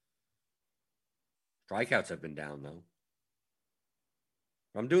 Strikeouts have been down though.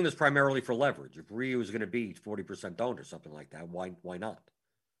 I'm doing this primarily for leverage. If Ryu is going to be 40% owned or something like that, why not?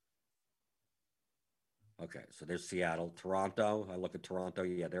 Okay, so there's Seattle, Toronto. I look at Toronto.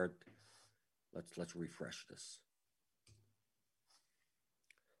 Yeah, they're. Let's refresh this.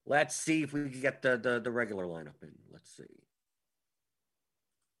 Let's see if we can get the regular lineup in. Let's see.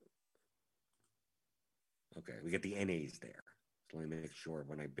 Okay, we get the NAs there. So let me make sure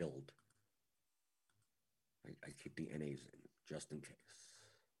when I build, I keep the NAs in just in case.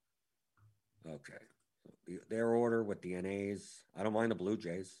 Okay, so their order with the NAs. I don't mind the Blue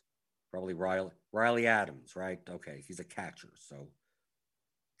Jays. Probably Riley Adams, right? Okay, he's a catcher, so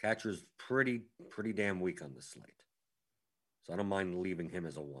catcher's pretty damn weak on the slate. So I don't mind leaving him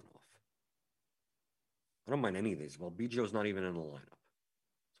as a one-off. I don't mind any of these. Well, Biggio's not even in the lineup.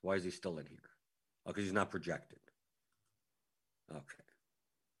 So why is he still in here? Oh, because he's not projected. Okay.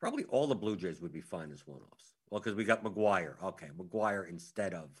 Probably all the Blue Jays would be fine as one-offs. Well, because we got McGuire. Okay, McGuire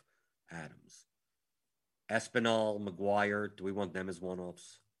instead of Adams. Espinal, McGuire. Do we want them as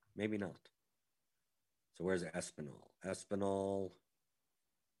one-offs? Maybe not. So where's Espinal? Espinal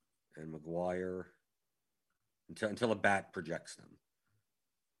and McGuire until a bat projects them.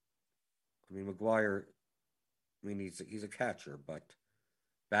 I mean, McGuire. I mean, he's a catcher, but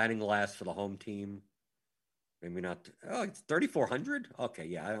batting last for the home team. Maybe not. Oh, it's 3,400. Okay,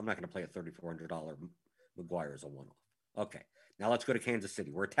 yeah, I'm not going to play a $3,400 McGuire as a one-off. Okay, now let's go to Kansas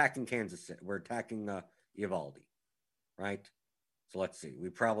City. We're attacking Kansas City. We're attacking Eovaldi, right? So let's see. We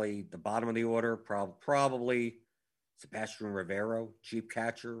probably the bottom of the order. Probably Sebastian Rivero, cheap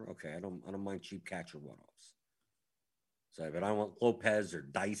catcher. Okay, I don't mind cheap catcher one-offs. So, but I don't want Lopez or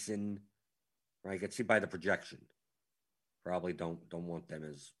Dyson. Right? You can see by the projection. Probably don't want them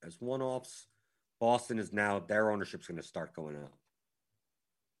as one-offs. Boston is now their ownership's going to start going up.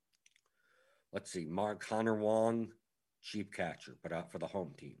 Let's see, Connor Wong, cheap catcher, but out for the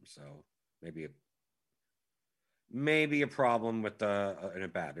home team, so maybe a problem with in a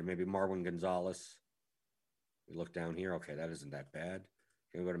bat. Or maybe Marwin Gonzalez. We look down here. Okay, that isn't that bad.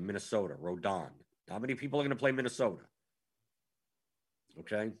 Going to go to Minnesota. Rodon. How many people are going to play Minnesota?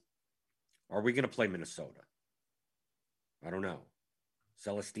 Okay, are we going to play Minnesota? I don't know.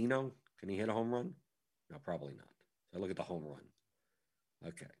 Celestino, can he hit a home run? No, probably not. So look at the home run.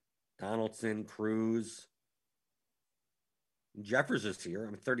 Okay. Donaldson, Cruz. Jeffers is here.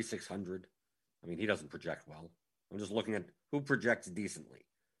 I'm 3,600. I mean, he doesn't project well. I'm just looking at who projects decently.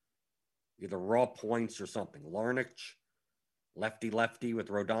 Either raw points or something. Larnach, lefty with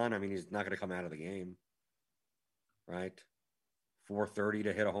Rodon. I mean, he's not going to come out of the game, right? 430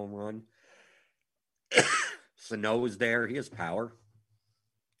 to hit a home run. Sano is there. He has power.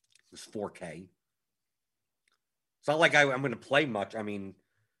 It's 4K. It's not like I'm going to play much. I mean,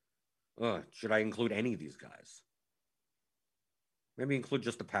 should I include any of these guys? Maybe include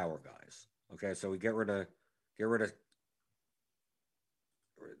just the power guys. Okay, so we get rid of this.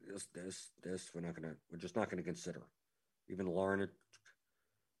 We're just not gonna consider. Even Larnach,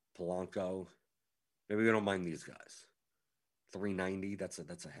 Polanco. Maybe we don't mind these guys. 390. That's a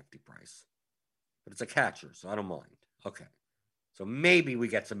hefty price, but it's a catcher, so I don't mind. Okay, so maybe we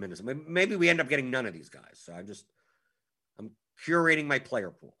get some minutes. Maybe we end up getting none of these guys. So I'm curating my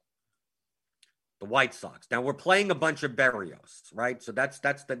player pool. The White Sox. Now we're playing a bunch of Berrios, right? So that's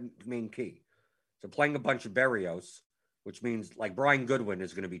the main key. So playing a bunch of Berrios, which means like Brian Goodwin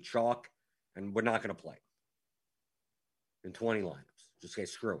is going to be chalk, and we're not going to play in 20 lineups. Just say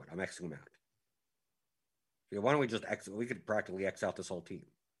screw it. I'm Xing him out. Yeah, why don't we just X? We could practically X out this whole team,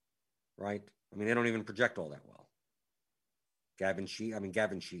 right? I mean, they don't even project all that well. Gavin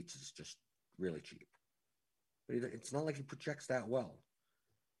Sheets is just really cheap, but it's not like he projects that well.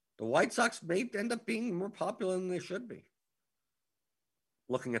 The White Sox may end up being more popular than they should be.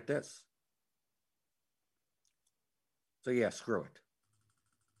 Looking at this. So yeah, screw it.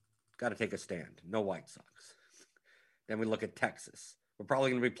 Got to take a stand. No White Sox. Then we look at Texas. We're probably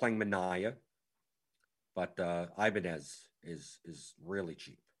going to be playing Minaya, but Ibanez is really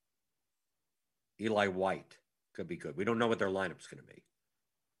cheap. Eli White could be good. We don't know what their lineup's going to be.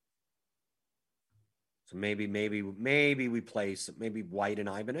 So maybe we play maybe White and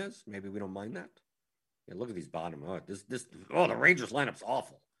Ibanez. Maybe we don't mind that. Yeah, look at these bottom. The Rangers lineup's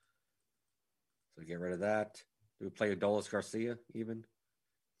awful. So get rid of that. Do we play Adolis Garcia even?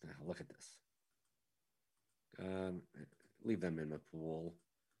 Look at this. Leave them in the pool.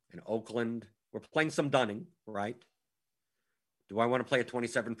 In Oakland, we're playing some Dunning, right? Do I want to play a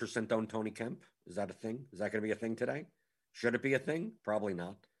 27% owned Tony Kemp? Is that a thing? Is that going to be a thing today? Should it be a thing? Probably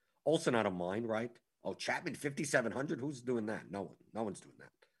not. Olsen out of mind, right? Oh, Chapman 5,700. Who's doing that? No one. No one's doing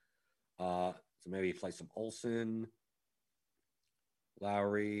that. So maybe play some Olsen,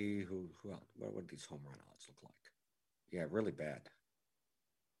 Lowry. Who else? What do these home run odds look like? Yeah, really bad.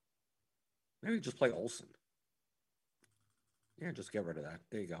 Maybe just play Olsen. Yeah, just get rid of that.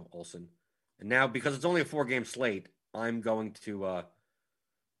 There you go, Olsen. And now, because it's only a 4-game slate, I'm going to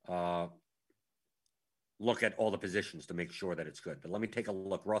look at all the positions to make sure that it's good. But let me take a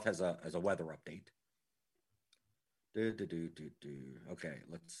look. Roth has a weather update. Okay,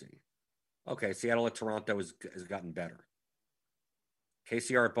 let's see. Okay, Seattle at Toronto has gotten better.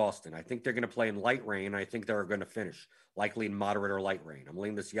 KCR at Boston. I think they're going to play in light rain. I think they're going to finish likely in moderate or light rain. I'm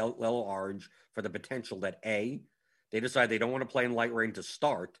leaning this yellow-orange for the potential that A, they decide they don't want to play in light rain to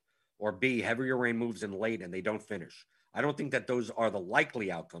start, or B, heavier rain moves in late and they don't finish. I don't think that those are the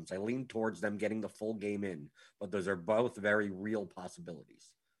likely outcomes. I lean towards them getting the full game in, but those are both very real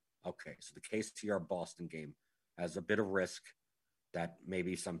possibilities. Okay, so the KCR Boston game has a bit of risk that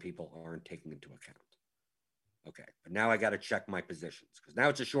maybe some people aren't taking into account. Okay, but now I got to check my positions because now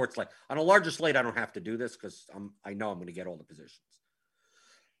it's a short slate. On a larger slate, I don't have to do this because I know I'm going to get all the positions.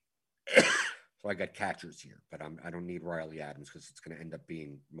 So I got catchers here, but I don't need Riley Adams because it's going to end up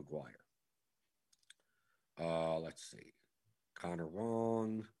being McGuire. Let's see. Connor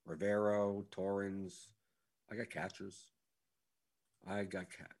Wong, Rivero, Torrens. I got catchers. I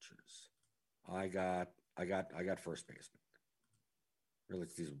got first baseman. Really,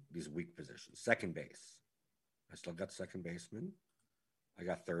 it's these weak positions. Second base. I still got second baseman. I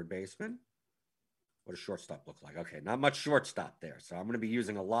got third baseman. What does shortstop look like? Okay, not much shortstop there. So I'm going to be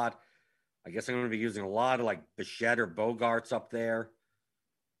using a lot. I guess I'm going to be using a lot of like Bichette or Bogarts up there.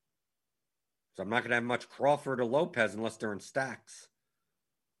 So I'm not going to have much Crawford or Lopez unless they're in stacks.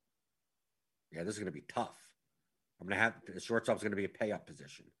 Yeah, this is going to be tough. I'm going to have the shortstop's going to be a pay-up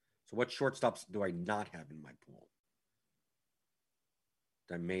position. So what shortstops do I not have in my pool?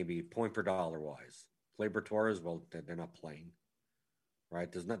 Then maybe point per dollar wise. Gleyber Torres, well, they're not playing,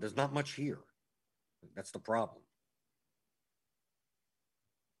 right? There's not much here. That's the problem.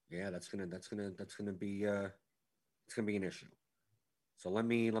 Yeah, that's gonna be it's gonna be an issue. So let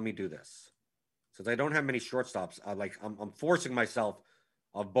me do this. Since I don't have many shortstops, I'm forcing myself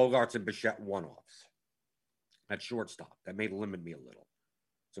of Bogarts and Bichette one-offs at shortstop. That may limit me a little.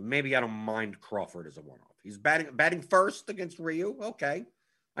 So maybe I don't mind Crawford as a one-off. He's batting first against Ryu. Okay.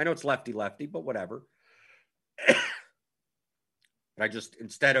 I know it's lefty, but whatever. But I just,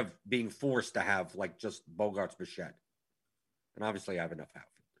 instead of being forced to have like just Bogarts, Bichette, and obviously I have enough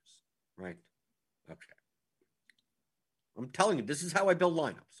outfielders, right? Okay. I'm telling you, this is how I build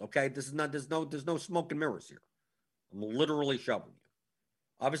lineups. Okay, this is not. There's no smoke and mirrors here. I'm literally showing you.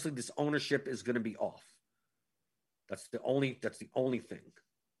 Obviously, this ownership is going to be off. That's the only. That's the only thing,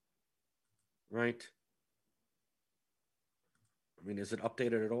 right? I mean, is it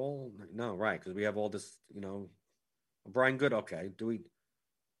updated at all? No, right? Because we have all this. Brian Good. Okay. Do we?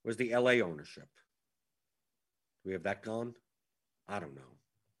 Where's the LA ownership? Do we have that gone? I don't know.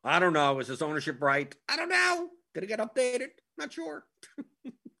 I don't know. Is this ownership right? I don't know. Did it get updated? Not sure.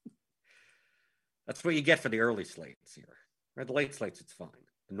 That's what you get for the early slates here. Right? The late slates, it's fine.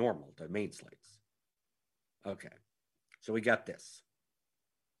 The normal, the main slates. Okay. So we got this.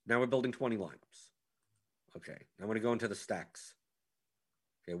 Now we're building 20 lineups. Okay. Now I'm going to go into the stacks.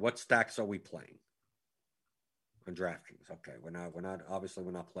 Okay. What stacks are we playing on DraftKings? Okay. Obviously,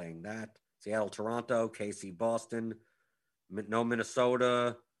 we're not playing that. Seattle, Toronto, KC, Boston, no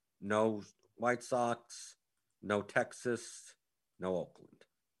Minnesota, no White Sox, no Texas, no Oakland.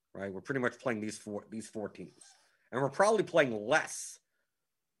 Right? We're pretty much playing these four teams. And we're probably playing less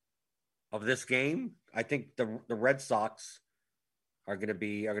of this game. I think the Red Sox are going to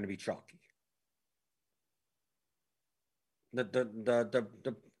be chalky. The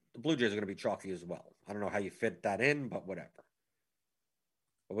Blue Jays are going to be chalky as well. I don't know how you fit that in, but whatever.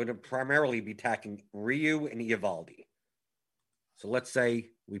 But we're going to primarily be attacking Ryu and Eovaldi. So let's say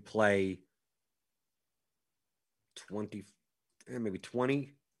we play 20, maybe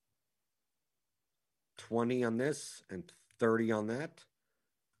 20 on this and 30 on that.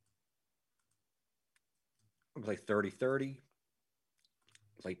 I'll play 30-30.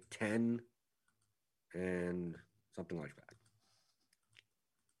 Play 10 and something like that.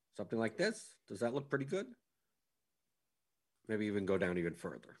 Something like this. Does that look pretty good? Maybe even go down even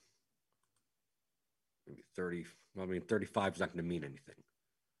further. Maybe 30. Well, I mean, 35 is not going to mean anything.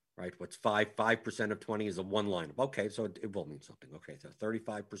 Right? What's 5% of 20 is a one lineup. Okay, so it will mean something. Okay, so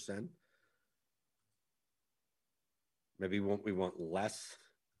 35%. Maybe we want less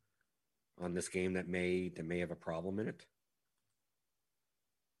on this game that may have a problem in it.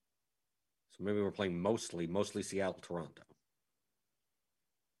 So maybe we're playing mostly Seattle, Toronto.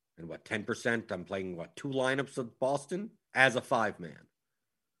 And what, 10%? I'm playing, what, 2 lineups of Boston as a 5-man.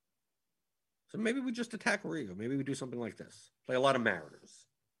 So maybe we just attack Rio. Maybe we do something like this. Play a lot of Mariners,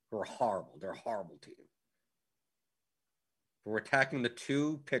 who are horrible. They're a horrible team. We're attacking the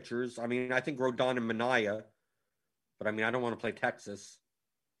 2 pitchers. I mean, I think Rodon and Minaya, but I mean, I don't want to play Texas.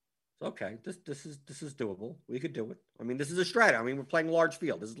 So, okay, this is doable. We could do it. I mean, this is a strat. I mean, we're playing large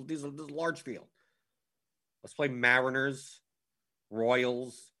field. This is large field. Let's play Mariners,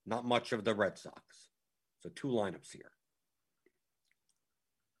 Royals, not much of the Red Sox. So 2 lineups here.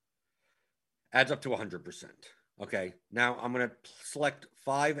 Adds up to 100%. Okay, now I'm going to select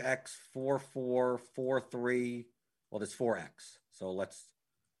 5x, 4-4, 4-3. Well, there's 4x. So let's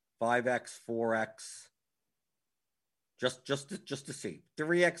 5x, 4x. Just to see.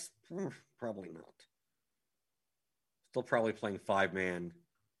 3x, probably not. Still probably playing 5-man.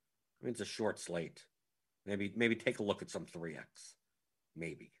 I mean, it's a short slate. Maybe take a look at some 3x.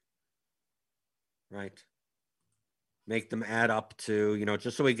 Maybe. Right? Make them add up to,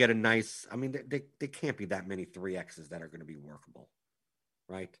 just so we get a nice, I mean, they can't be that many 3x's that are going to be workable.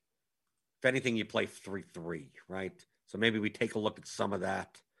 Right? If anything, you play 3-3, right? So maybe we take a look at some of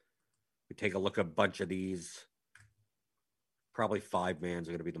that. We take a look at a bunch of these. Probably 5-mans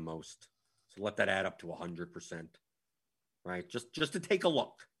are going to be the most. So let that add up to 100%. Right? Just to take a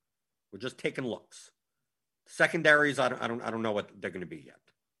look. We're just taking looks. Secondaries, I don't know what they're going to be yet.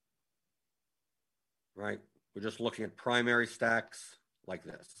 Right? We're just looking at primary stacks like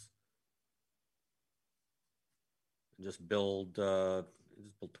this. And just build 20,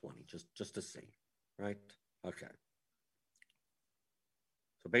 just to see. Right? Okay.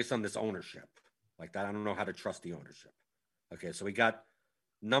 So based on this ownership, like that, I don't know how to trust the ownership. Okay, so we got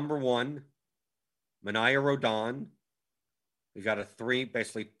number 1, Minaya Rodon. We got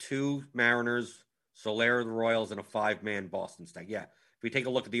basically 2 Mariners, Soler, the Royals, and a 5-man Boston stack. Yeah, if we take a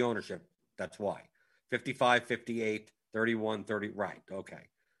look at the ownership, that's why. 55, 58, 31, 30. Right, okay.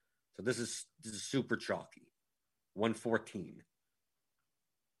 So this is super chalky. 114.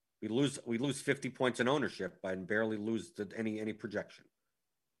 We lose 50 points in ownership and barely lose any projection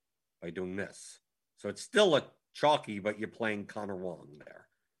by doing this. So it's still a chalky, but you're playing Connor Wong there.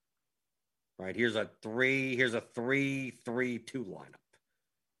 Right? Here's a 3-3-2 lineup.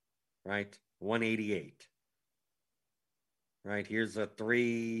 Right? 188. Right? Here's a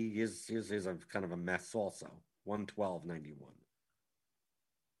 3. Here's a kind of a mess also. 112.91.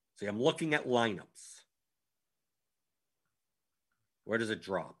 See, I'm looking at lineups. Where does it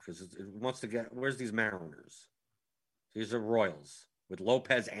drop? Because it wants to get, where's these Mariners? These are Royals with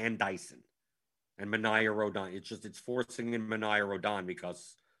Lopez and Dyson and Manaea Rodon. It's forcing in Manaea Rodon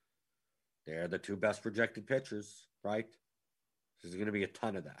because they're the two best projected pitchers, right? There's going to be a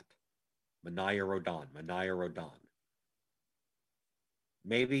ton of that. Manaea Rodon.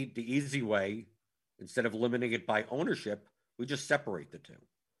 Maybe the easy way, instead of limiting it by ownership, we just separate the two.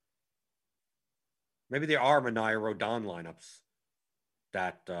 Maybe there are Manaea Rodon lineups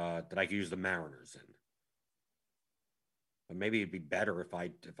that I could use the Mariners in. But maybe it'd be better if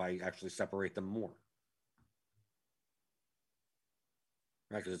I actually separate them more.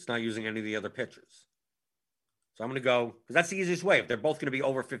 Right, because it's not using any of the other pitchers. So I'm going to go, because that's the easiest way. If they're both going to be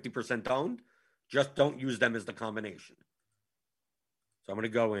over 50% owned, just don't use them as the combination. So I'm going to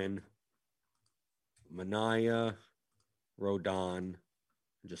go in Manaea, Rodon, and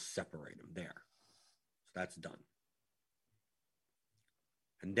just separate them there. So that's done.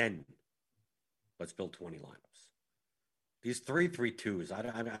 And then let's build 20 lineups. These 3-3-2s,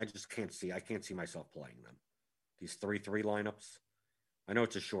 I just can't see. I can't see myself playing them. These 3-3 lineups. I know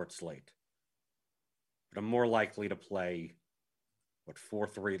it's a short slate, but I'm more likely to play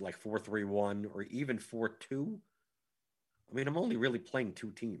 4-3, like 4-3-1, or even 4-2. I mean, I'm only really playing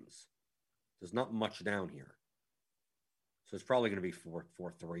two teams. There's not much down here. So it's probably going to be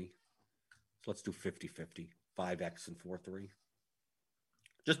 4-3. So let's do 50-50, 5x and 4-3.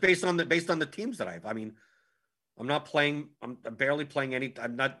 Just based on the teams that I have. I mean, I'm barely playing any.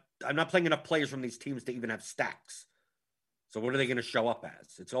 I'm not playing enough players from these teams to even have stacks. So what are they going to show up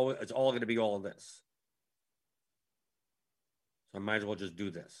as? It's all going to be all of this. So I might as well just do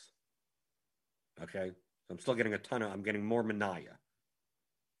this. Okay. So I'm still getting I'm getting more Manaea.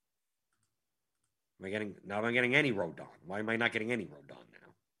 Am I getting any Rodon? Why am I not getting any Rodon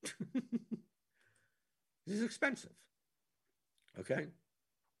now? This is expensive. Okay.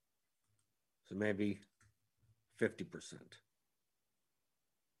 So maybe 50%.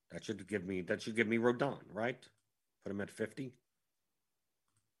 That should give me Rodon, right? Put him at 50.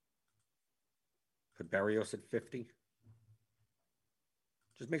 Put Berrios at 50.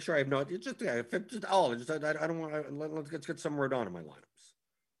 Just make sure I have no. I don't want. Let's get some Rodon in my lineups.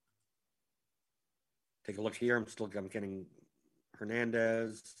 Take a look here. I'm getting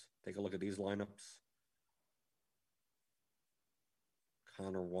Hernandez. Take a look at these lineups.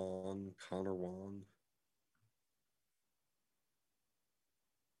 Connor Wong.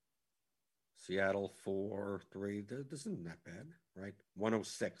 Seattle 4-3. This isn't that bad, right?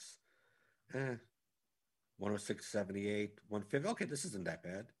 106. 106, 78, 150. Okay, this isn't that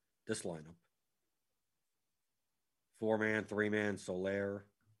bad. This lineup. 4-man, 3-man, Soler.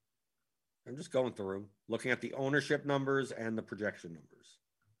 I'm just going through, looking at the ownership numbers and the projection numbers.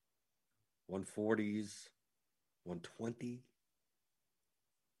 140s, 120.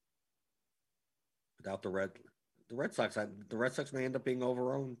 Without the Red Sox. The Red Sox may end up being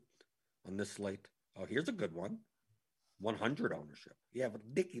overowned on this slate. Oh, here's a good one. 100 ownership. Yeah, but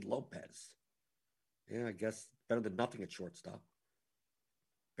Nicky Lopez. Yeah, I guess better than nothing at shortstop.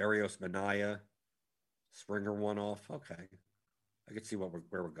 Berrios, Manaea, Springer one off. Okay, I can see where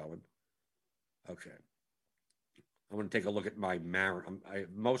we're going. Okay, I'm going to take a look at my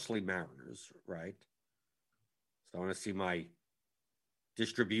mostly Mariners, right? So I want to see my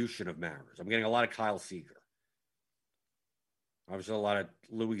distribution of Mariners. I'm getting a lot of Kyle Seager. Obviously, a lot of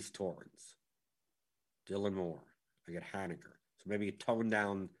Luis Torrens, Dylan Moore. I get Haniger. So maybe you tone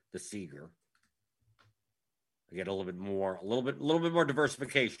down the Seager. I get a little bit more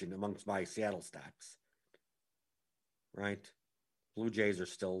diversification amongst my Seattle stacks. Right? Blue Jays are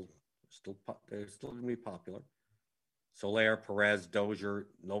still going to be popular. Soler, Perez, Dozier,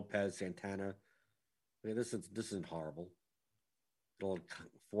 Lopez, Santana. Yeah, this isn't horrible. Four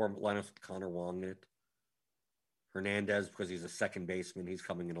lineups with Connor Wong in it. Hernandez, because he's a second baseman, he's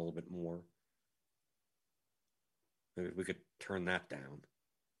coming in a little bit more. Maybe we could turn that down.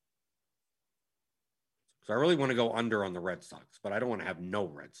 So I really want to go under on the Red Sox, but I don't want to have no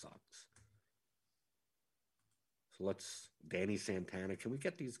Red Sox. So let's Danny Santana. Can we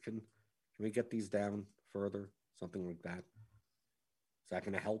get these? Can we get these down further? Something like that. Is that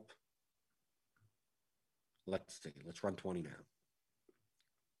going to help? Let's see. Let's run 20 now.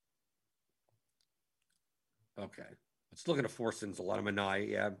 Okay. Let's look at a force-ins. A lot of Manaea.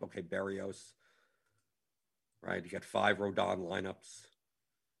 Yeah. Okay. Berrios. Right. You got 5 Rodon lineups.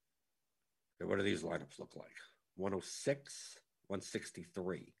 Okay, what do these lineups look like? 106,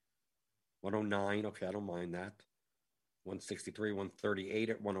 163, 109. Okay, I don't mind that. 163, 138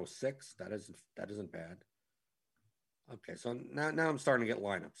 at 106. That isn't bad. Okay, so now I'm starting to get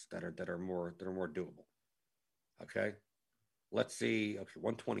lineups that are more doable. Okay, let's see. Okay,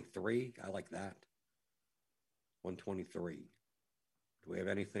 123. I like that. 123. Do we have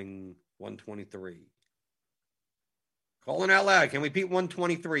anything 123? Calling out loud. Can we beat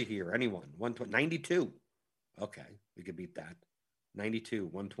 123 here? Anyone? 92. Okay, we could beat that. 92,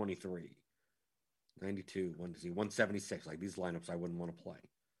 123. 92, 176. Like these lineups I wouldn't want to play.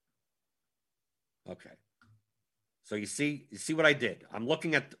 Okay. So you see what I did. I'm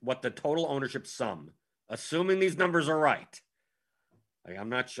looking at what the total ownership sum, assuming these numbers are right. Like, I'm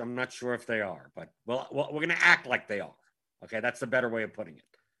not sure if they are, but well, we're gonna act like they are. Okay, that's the better way of putting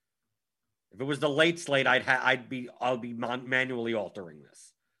it. If it was the late slate, I'll be manually altering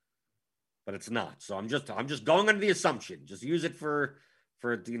this, but it's not. So I'm just going under the assumption. Just use it for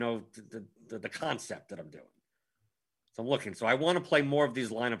the concept that I'm doing. So I'm looking. So I want to play more of these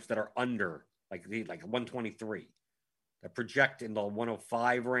lineups that are under like 123 that project in the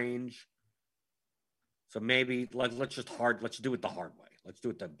 105 range. So maybe let's do it the hard way. Let's do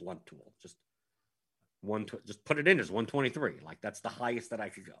it the blunt tool. Just put it in as 123. Like that's the highest that I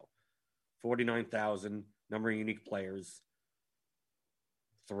could go. 49,000 number of unique players.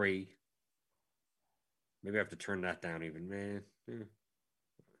 3. Maybe I have to turn that down even. Maybe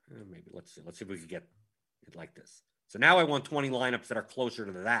let's see if we can get it like this. So now I want 20 lineups that are closer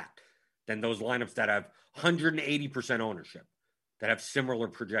to that than those lineups that have 180% ownership, that have similar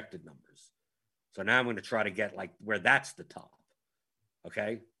projected numbers. So now I'm going to try to get like where that's the top.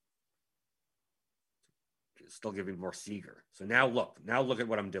 Okay. Still giving more Seager. So now look at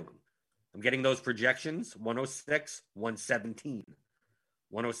what I'm doing. I'm getting those projections 106, 117,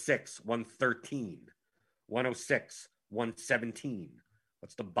 106, 113, 106, 117.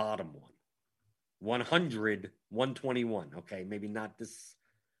 What's the bottom one? 100, 121. Okay, maybe not this.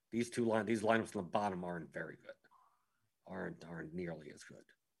 These lineups on the bottom aren't very good. Aren't nearly as good.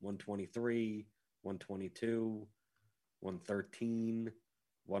 123, 122, 113,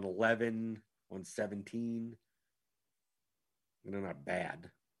 111, 117. They're not bad.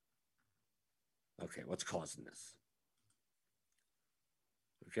 Okay, what's causing this?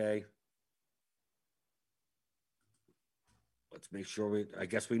 Okay. Let's make sure I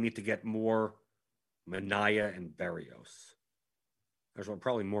guess we need to get more Manaya and Berrios. There's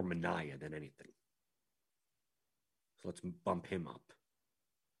probably more Manaya than anything. So let's bump him up.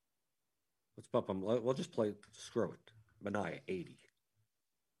 Let's bump him. We'll just play, screw it. Manaya, 80.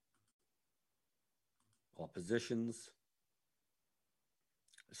 All positions.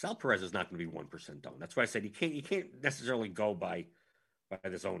 Sal Perez is not going to be 1% owned. That's why I said you can't necessarily go by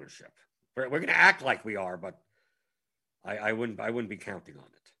this ownership. We're going to act like we are, but I wouldn't be counting on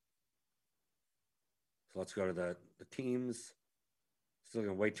it. So let's go to the teams. Still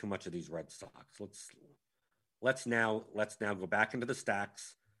going way too much of these Red Sox. Let's now go back into the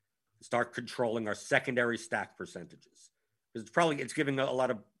stacks and start controlling our secondary stack percentages. Because it's giving a lot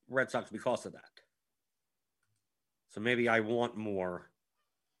of Red Sox because of that. So maybe I want more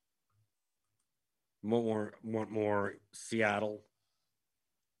Seattle.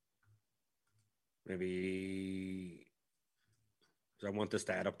 Maybe I want this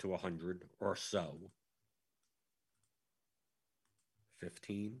to add up to 100 or so.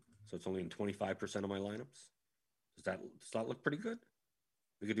 15. So it's only in 25% of my lineups. Does that look pretty good?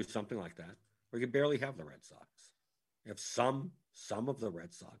 We could do something like that. We could barely have the Red Sox. We have some of the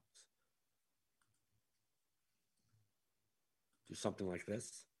Red Sox. Do something like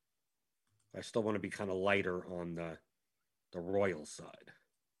this. I still want to be kind of lighter on the Royals side.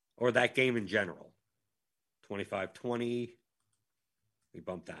 Or that game in general. 25-20. We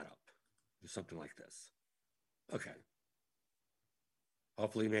bump that up. Do something like this. Okay.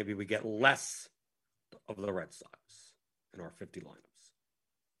 Hopefully, maybe we get less of the Red Sox in our 50 lineups.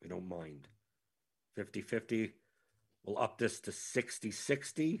 We don't mind. 50-50. We'll up this to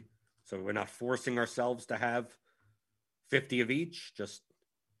 60-60. So we're not forcing ourselves to have 50 of each. Just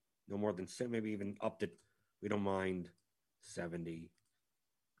no more than, maybe even upped it. We don't mind 70.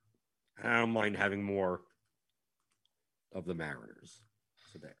 I don't mind having more of the Mariners.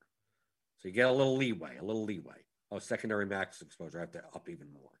 So there. So you get a little leeway. Oh, secondary max exposure. I have to up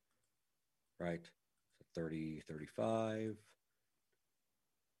even more. Right? So 30, 35,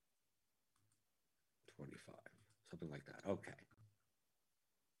 25. Something like that. Okay.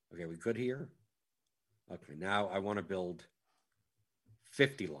 Okay, we good here? Okay, now I want to build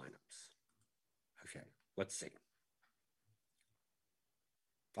 50 lineups. Okay, let's see.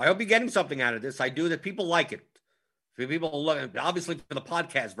 I hope you're getting something out of this. I do that. People like it. For people look, obviously for the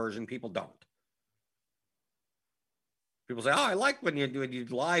podcast version, people don't. People say, "Oh, I like when you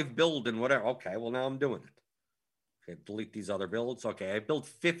live build and whatever." Okay, well now I'm doing it. Okay, delete these other builds. Okay, I built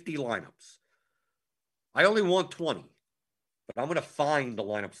 50 lineups. I only want 20, but I'm going to find the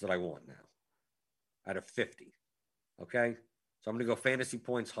lineups that I want now out of 50. Okay, so I'm going to go fantasy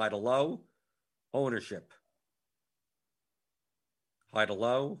points high to low, ownership high to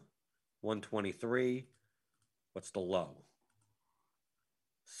low, 123. What's the low?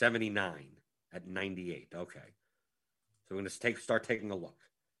 79 at 98. Okay, so we're going to start taking a look.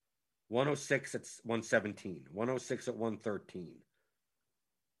 106 at 117, 106 at 113.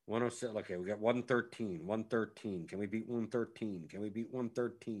 106. Okay, we got 113. 113. Can we beat 113? Can we beat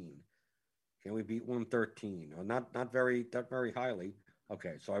 113? Can we beat 113? Oh, not very highly.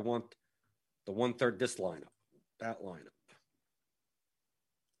 Okay, so I want the 1/3 this lineup. That lineup.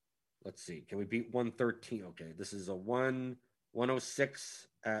 Let's see. Can we beat 113? Okay, this is a 106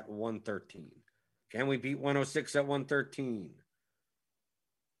 at 113. Can we beat 106 at 113?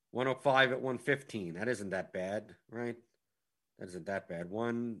 105 at 115. That isn't that bad, right? That isn't that bad.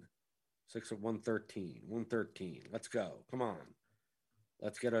 106 at 113. 113. Let's go. Come on.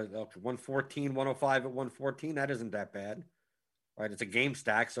 Let's get a 114, 105 at 114. That isn't that bad. Right? It's a game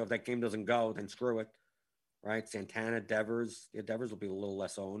stack, so if that game doesn't go, then screw it. Right? Santana, Devers. Yeah, Devers will be a little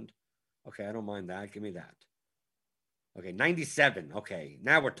less owned. Okay, I don't mind that. Give me that. Okay, 97. Okay,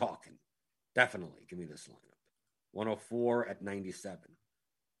 now we're talking. Definitely. Give me this lineup. 104 at 97.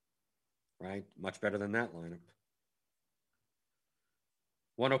 Right? Much better than that lineup.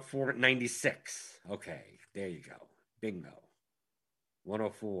 104 at 96. Okay, there you go. Bingo.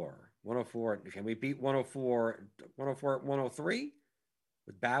 104. 104. Can we beat 104? 104 at 103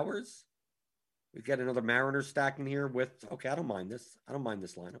 with Bowers? We get another Mariners stack in here with, okay, I don't mind this. I don't mind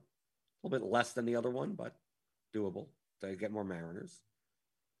this lineup. A little bit less than the other one, but doable. They get more Mariners.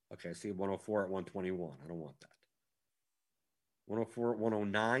 Okay, see 104 at 121. I don't want that. 104 at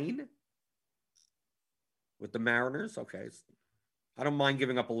 109 with the Mariners. Okay. I don't mind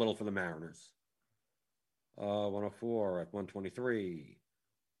giving up a little for the Mariners. 104 at 123.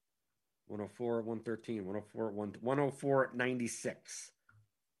 104 at 113. 104 at 104 at 96.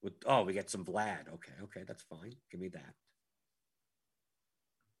 With we get some Vlad. Okay, that's fine. Give me that.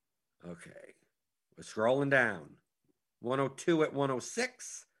 Okay. We're scrolling down. 102 at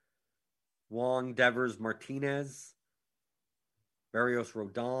 106. Wong, Devers, Martinez. Barrios,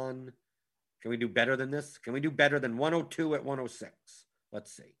 Rodon. Can we do better than this? Can we do better than 102 at 106?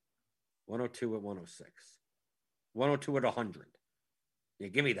 Let's see. 102 at 106. 102 at 100. Yeah,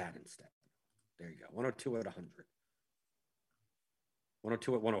 give me that instead. There you go. 102 at 100.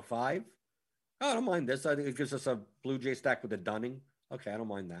 102 at 105. Oh, I don't mind this. I think it gives us a Blue Jay stack with a Dunning. Okay, I don't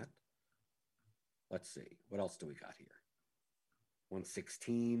mind that. Let's see. What else do we got here?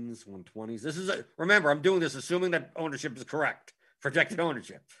 116s, 120s. This is remember, I'm doing this assuming that ownership is correct. Projected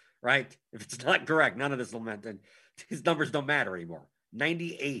ownership, right? If it's not correct, none of this will matter. These numbers don't matter anymore.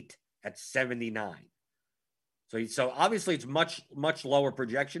 98 at 79. So obviously it's much lower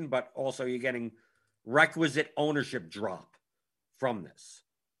projection, but also you're getting requisite ownership drop from this.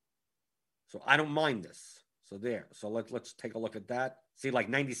 So I don't mind this. So there. So let's take a look at that. See, like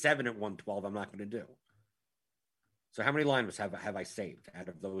 97 at 112, I'm not going to do. So how many lineups have I saved out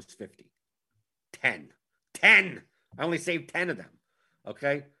of those 50? 10. 10. I only saved 10 of them.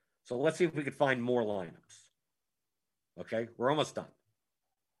 Okay. So let's see if we could find more lineups. Okay. We're almost done.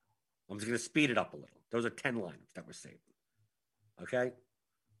 I'm just going to speed it up a little. Those are 10 lineups that we're saving. Okay.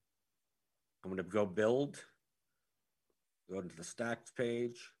 I'm going to go build. Go into the stacks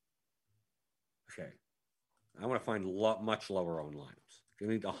page. Okay. I want to find much lower owned lineups. Give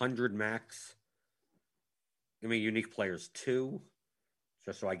me 100 max. Give me unique players 2.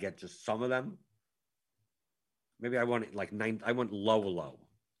 Just so I get just some of them. Maybe I want it like 9. I want low.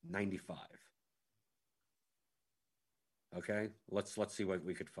 95. Okay. Let's see what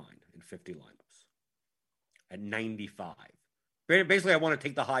we could find in 50 lineups. At 95. Basically, I want to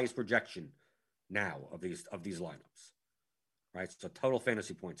take the highest projection now of these lineups. Right? So total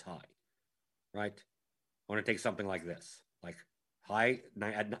fantasy points high. Right? I want to take something like this. Like high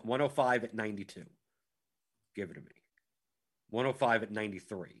at 105 at 92. Give it to me. 105 at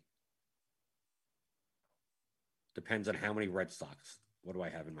 93. Depends on how many Red Sox. What do I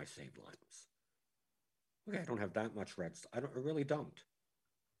have in my saved lineups? Okay, I don't have that much Red Sox. I really don't.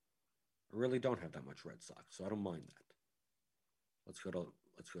 I really don't have that much Red Sox, so I don't mind that. Let's go to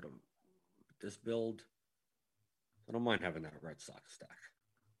this build. I don't mind having that Red Sox stack.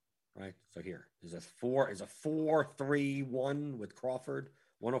 Right? So here is a 4-3-1 with Crawford,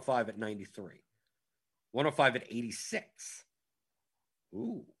 105 at 93. 105 at 86.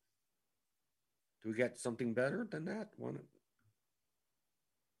 Ooh. Do we get something better than that?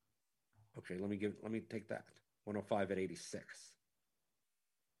 Okay, let me take that. 105 at 86.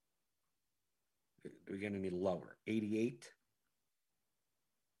 Do we get any lower? 88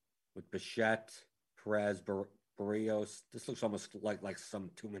 with Bichette, Perez, Barrios. This looks almost like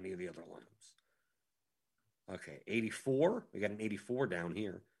some too many of the other lineups. Okay, 84. We got an 84 down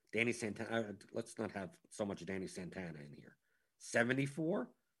here. Danny Santana. Let's not have so much Danny Santana in here. 74.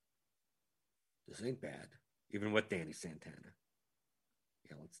 This ain't bad, even with Danny Santana.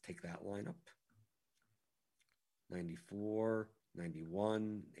 Yeah, let's take that lineup. 94,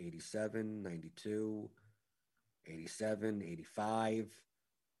 91, 87, 92, 87, 85. At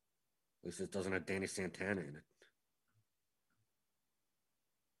least it doesn't have Danny Santana in it.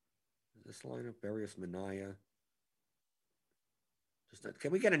 This lineup, Barrios, Minaya.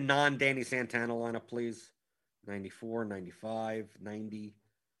 Can we get a non-Danny Santana lineup, please? 94, 95, 90,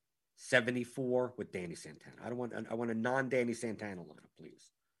 74 with Danny Santana. I want a non-Danny Santana lineup,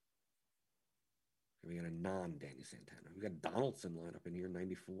 please. Can we get a non-Danny Santana? We got Donaldson lineup in here,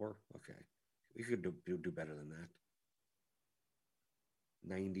 94. Okay. We could do better than that.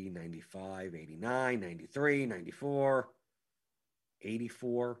 90, 95, 89, 93, 94,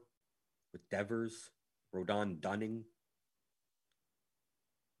 84 with Devers, Rodon Dunning,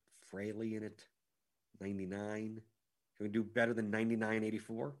 Fraley in it, 99. Can we do better than 99,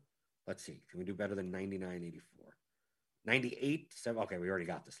 84? Let's see. Can we do better than 99, 84? 98, 7. Okay, we already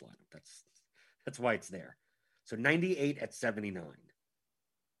got this lineup. That's why it's there. So 98 at 79.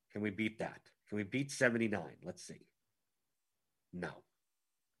 Can we beat that? Can we beat 79? Let's see. No.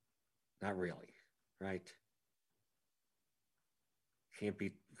 Not really, right? You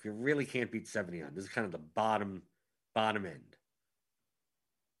really can't beat 79. This is kind of the bottom end.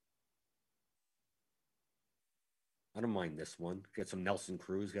 I don't mind this one. Get some Nelson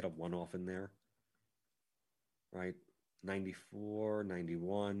Cruz, get a one-off in there. Right? 94,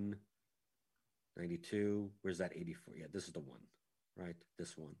 91, 92. Where's that 84? Yeah, this is the one. Right?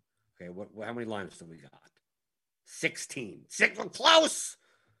 This one. Okay, how many lineups do we got? 16. We're close!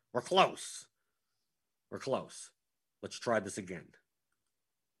 We're close. We're close. Let's try this again.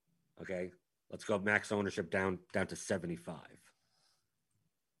 Okay, let's go max ownership down to 75.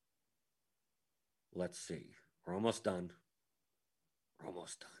 Let's see. We're almost done. We're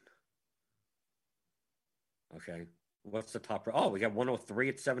almost done. Okay, what's the top? Oh, we got 103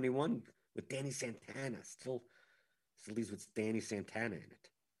 at 71 with Danny Santana. Still leaves with Danny Santana in it.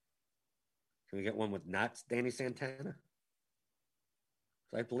 Can we get one with not Danny Santana?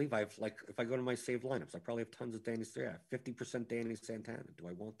 I believe if I go to my saved lineups, I probably have tons of Danny Santana. 50% Danny Santana. Do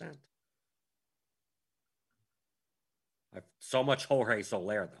I want that? I have so much Jorge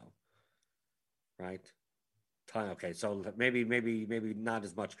Soler though, right? Okay, so maybe not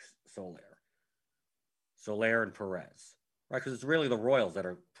as much Soler and Perez, right? Because it's really the Royals that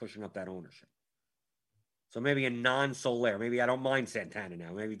are pushing up that ownership. So maybe a non-Soler. Maybe I don't mind Santana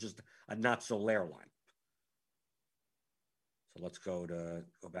now. Maybe just a not Soler line. So let's go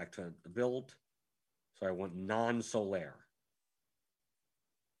back to the build. So I want non-Soler.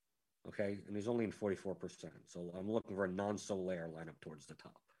 Okay, and he's only in 44%. So I'm looking for a non-Soler lineup towards the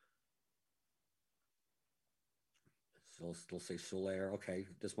top. So I'll still say Soler. Okay,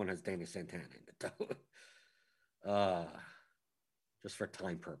 this one has Danny Santana in it though. Just for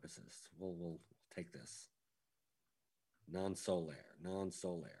time purposes, we'll take this. Non-Soler,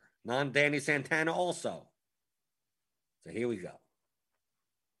 non-Danny Santana also. So here we go.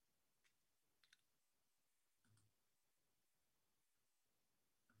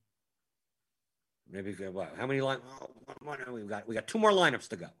 Maybe what? How many lines? We got two more lineups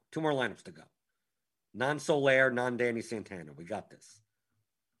to go. Non-Soler, non-Danny Santana. We got this.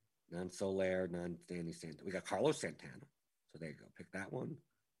 Non-Soler, non-Danny Santana. We got Carlos Santana. So there you go. Pick that one,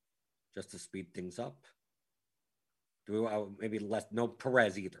 just to speed things up. Do we maybe less? No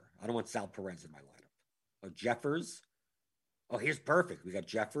Perez either. I don't want Sal Perez in my lineup. Oh, Jeffers. Oh, here's perfect. We got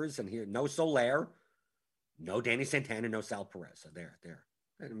Jeffers, and here no Soler, no Danny Santana, no Sal Perez. So there.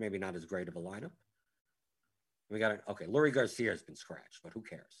 Maybe not as great of a lineup. We got it. Okay, Lurie Garcia has been scratched, but who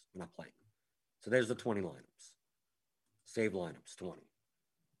cares? We're not playing. So there's the 20 lineups. Save lineups, 20.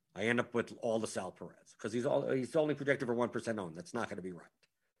 I end up with all the Sal Perez because he's only projected for 1% owned. That's not going to be right.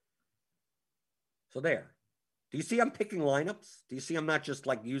 So there. Do you see I'm picking lineups? Do you see I'm not just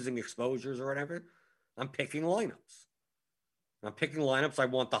like using exposures or whatever? I'm picking lineups. I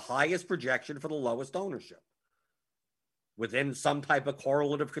want the highest projection for the lowest ownership within some type of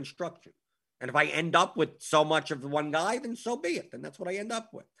correlative construction. And if I end up with so much of the one guy, then so be it. Then that's what I end up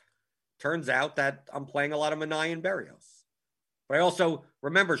with. Turns out that I'm playing a lot of Minaya and Barrios. But I also,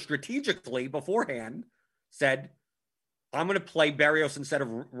 remember, strategically beforehand said, I'm going to play Barrios instead of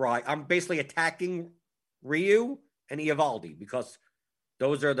Rye. I'm basically attacking Ryu and Eovaldi, because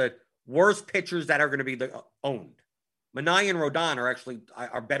those are the worst pitchers that are going to be owned. Minaya and Rodon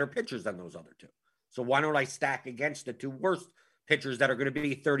are better pitchers than those other two. So why don't I stack against the two worst pitchers that are going to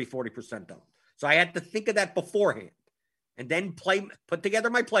be 30, 40% owned? So I had to think of that beforehand and then put together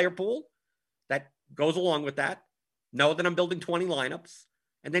my player pool that goes along with that. Know that I'm building 20 lineups,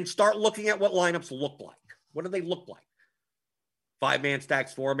 and then start looking at what lineups look like. What do they look like? 5-man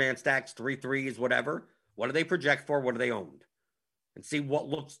stacks, 4-man stacks, 3-3s, whatever. What do they project for? What are they owned? And see what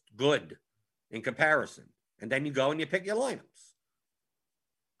looks good in comparison. And then you go and you pick your lineups.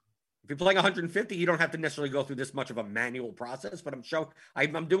 If you're playing 150, you don't have to necessarily go through this much of a manual process, but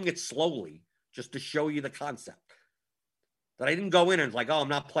I'm doing it slowly just to show you the concept. That I didn't go in and like, oh, I'm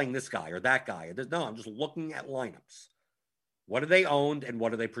not playing this guy or that guy. No, I'm just looking at lineups. What are they owned and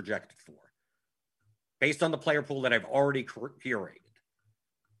what are they projected for? Based on the player pool that I've already curated.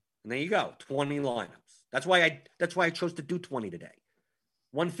 And there you go, 20 lineups. That's why I chose to do 20 today.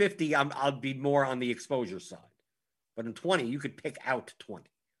 150, I'll be more on the exposure side. But in 20, you could pick out 20,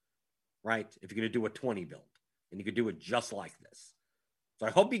 right? If you're going to do a 20 build. And you could do it just like this. So I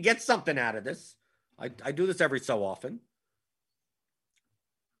hope you get something out of this. I do this every so often.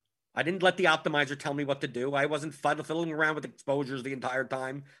 I didn't let the optimizer tell me what to do. I wasn't fiddling around with exposures the entire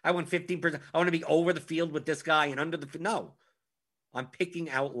time. I went 15%. I want to be over the field with this guy and under the field. No. I'm picking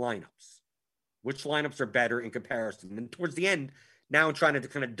out lineups. Which lineups are better in comparison? And towards the end, now I'm trying to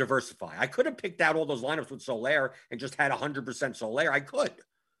kind of diversify. I could have picked out all those lineups with Soler and just had 100% Soler. I could.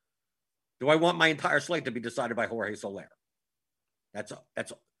 Do I want my entire slate to be decided by Jorge Soler? That's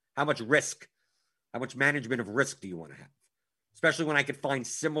how much risk, how much management of risk do you want to have? Especially when I could find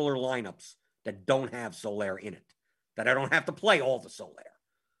similar lineups that don't have Soler in it, that I don't have to play all the Soler.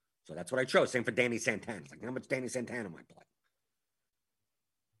 So that's what I chose. Same for Danny Santana. It's like, how much Danny Santana am I playing?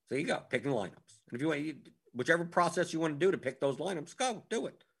 So you go, picking lineups. And if you want, whichever process you want to do to pick those lineups, go, do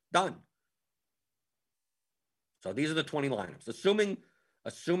it. Done. So these are the 20 lineups. Assuming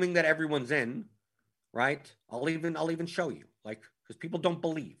that everyone's in, right? I'll even show you, like, because people don't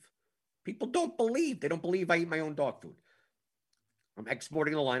believe. People don't believe. They don't believe I eat my own dog food. I'm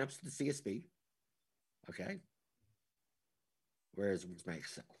exporting the lineups to the CSV. Okay. Where's my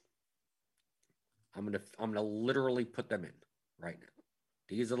Excel? I'm gonna literally put them in right now.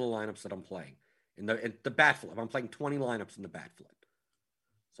 These are the lineups that I'm playing in the bat flip. I'm playing 20 lineups in the bat flip.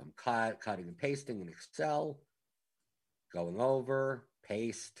 So I'm cutting and pasting in Excel, going over,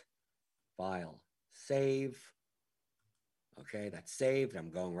 paste, file, save. Okay, that's saved.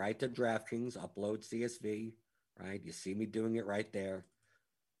 I'm going right to DraftKings, upload CSV. Right? You see me doing it right there.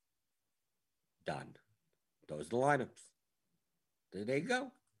 Done. Those are the lineups. There you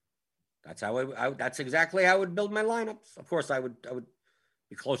go. That's how that's exactly how I would build my lineups. Of course, I would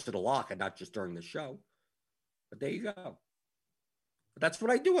be close to the lock and not just during the show. But there you go. But that's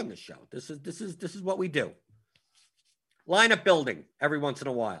what I do on this show. This is what we do. Lineup building every once in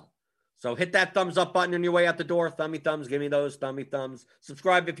a while. So hit that thumbs up button on your way out the door. Thummy thumbs. Give me those thummy thumbs.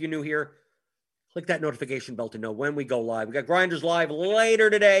 Subscribe if you're new here. Click that notification bell to know when we go live. We got Grinders live later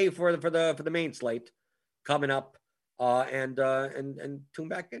today for the main slate coming up, and tune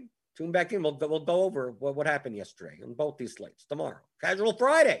back in. Tune back in. We'll go over what happened yesterday on both these slates tomorrow. Casual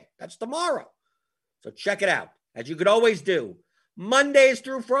Friday. That's tomorrow. So check it out, as you could always do, Mondays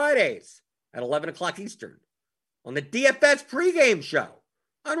through Fridays at 11 o'clock Eastern on the DFS pregame show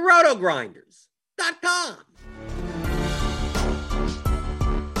on RotoGrinders.com.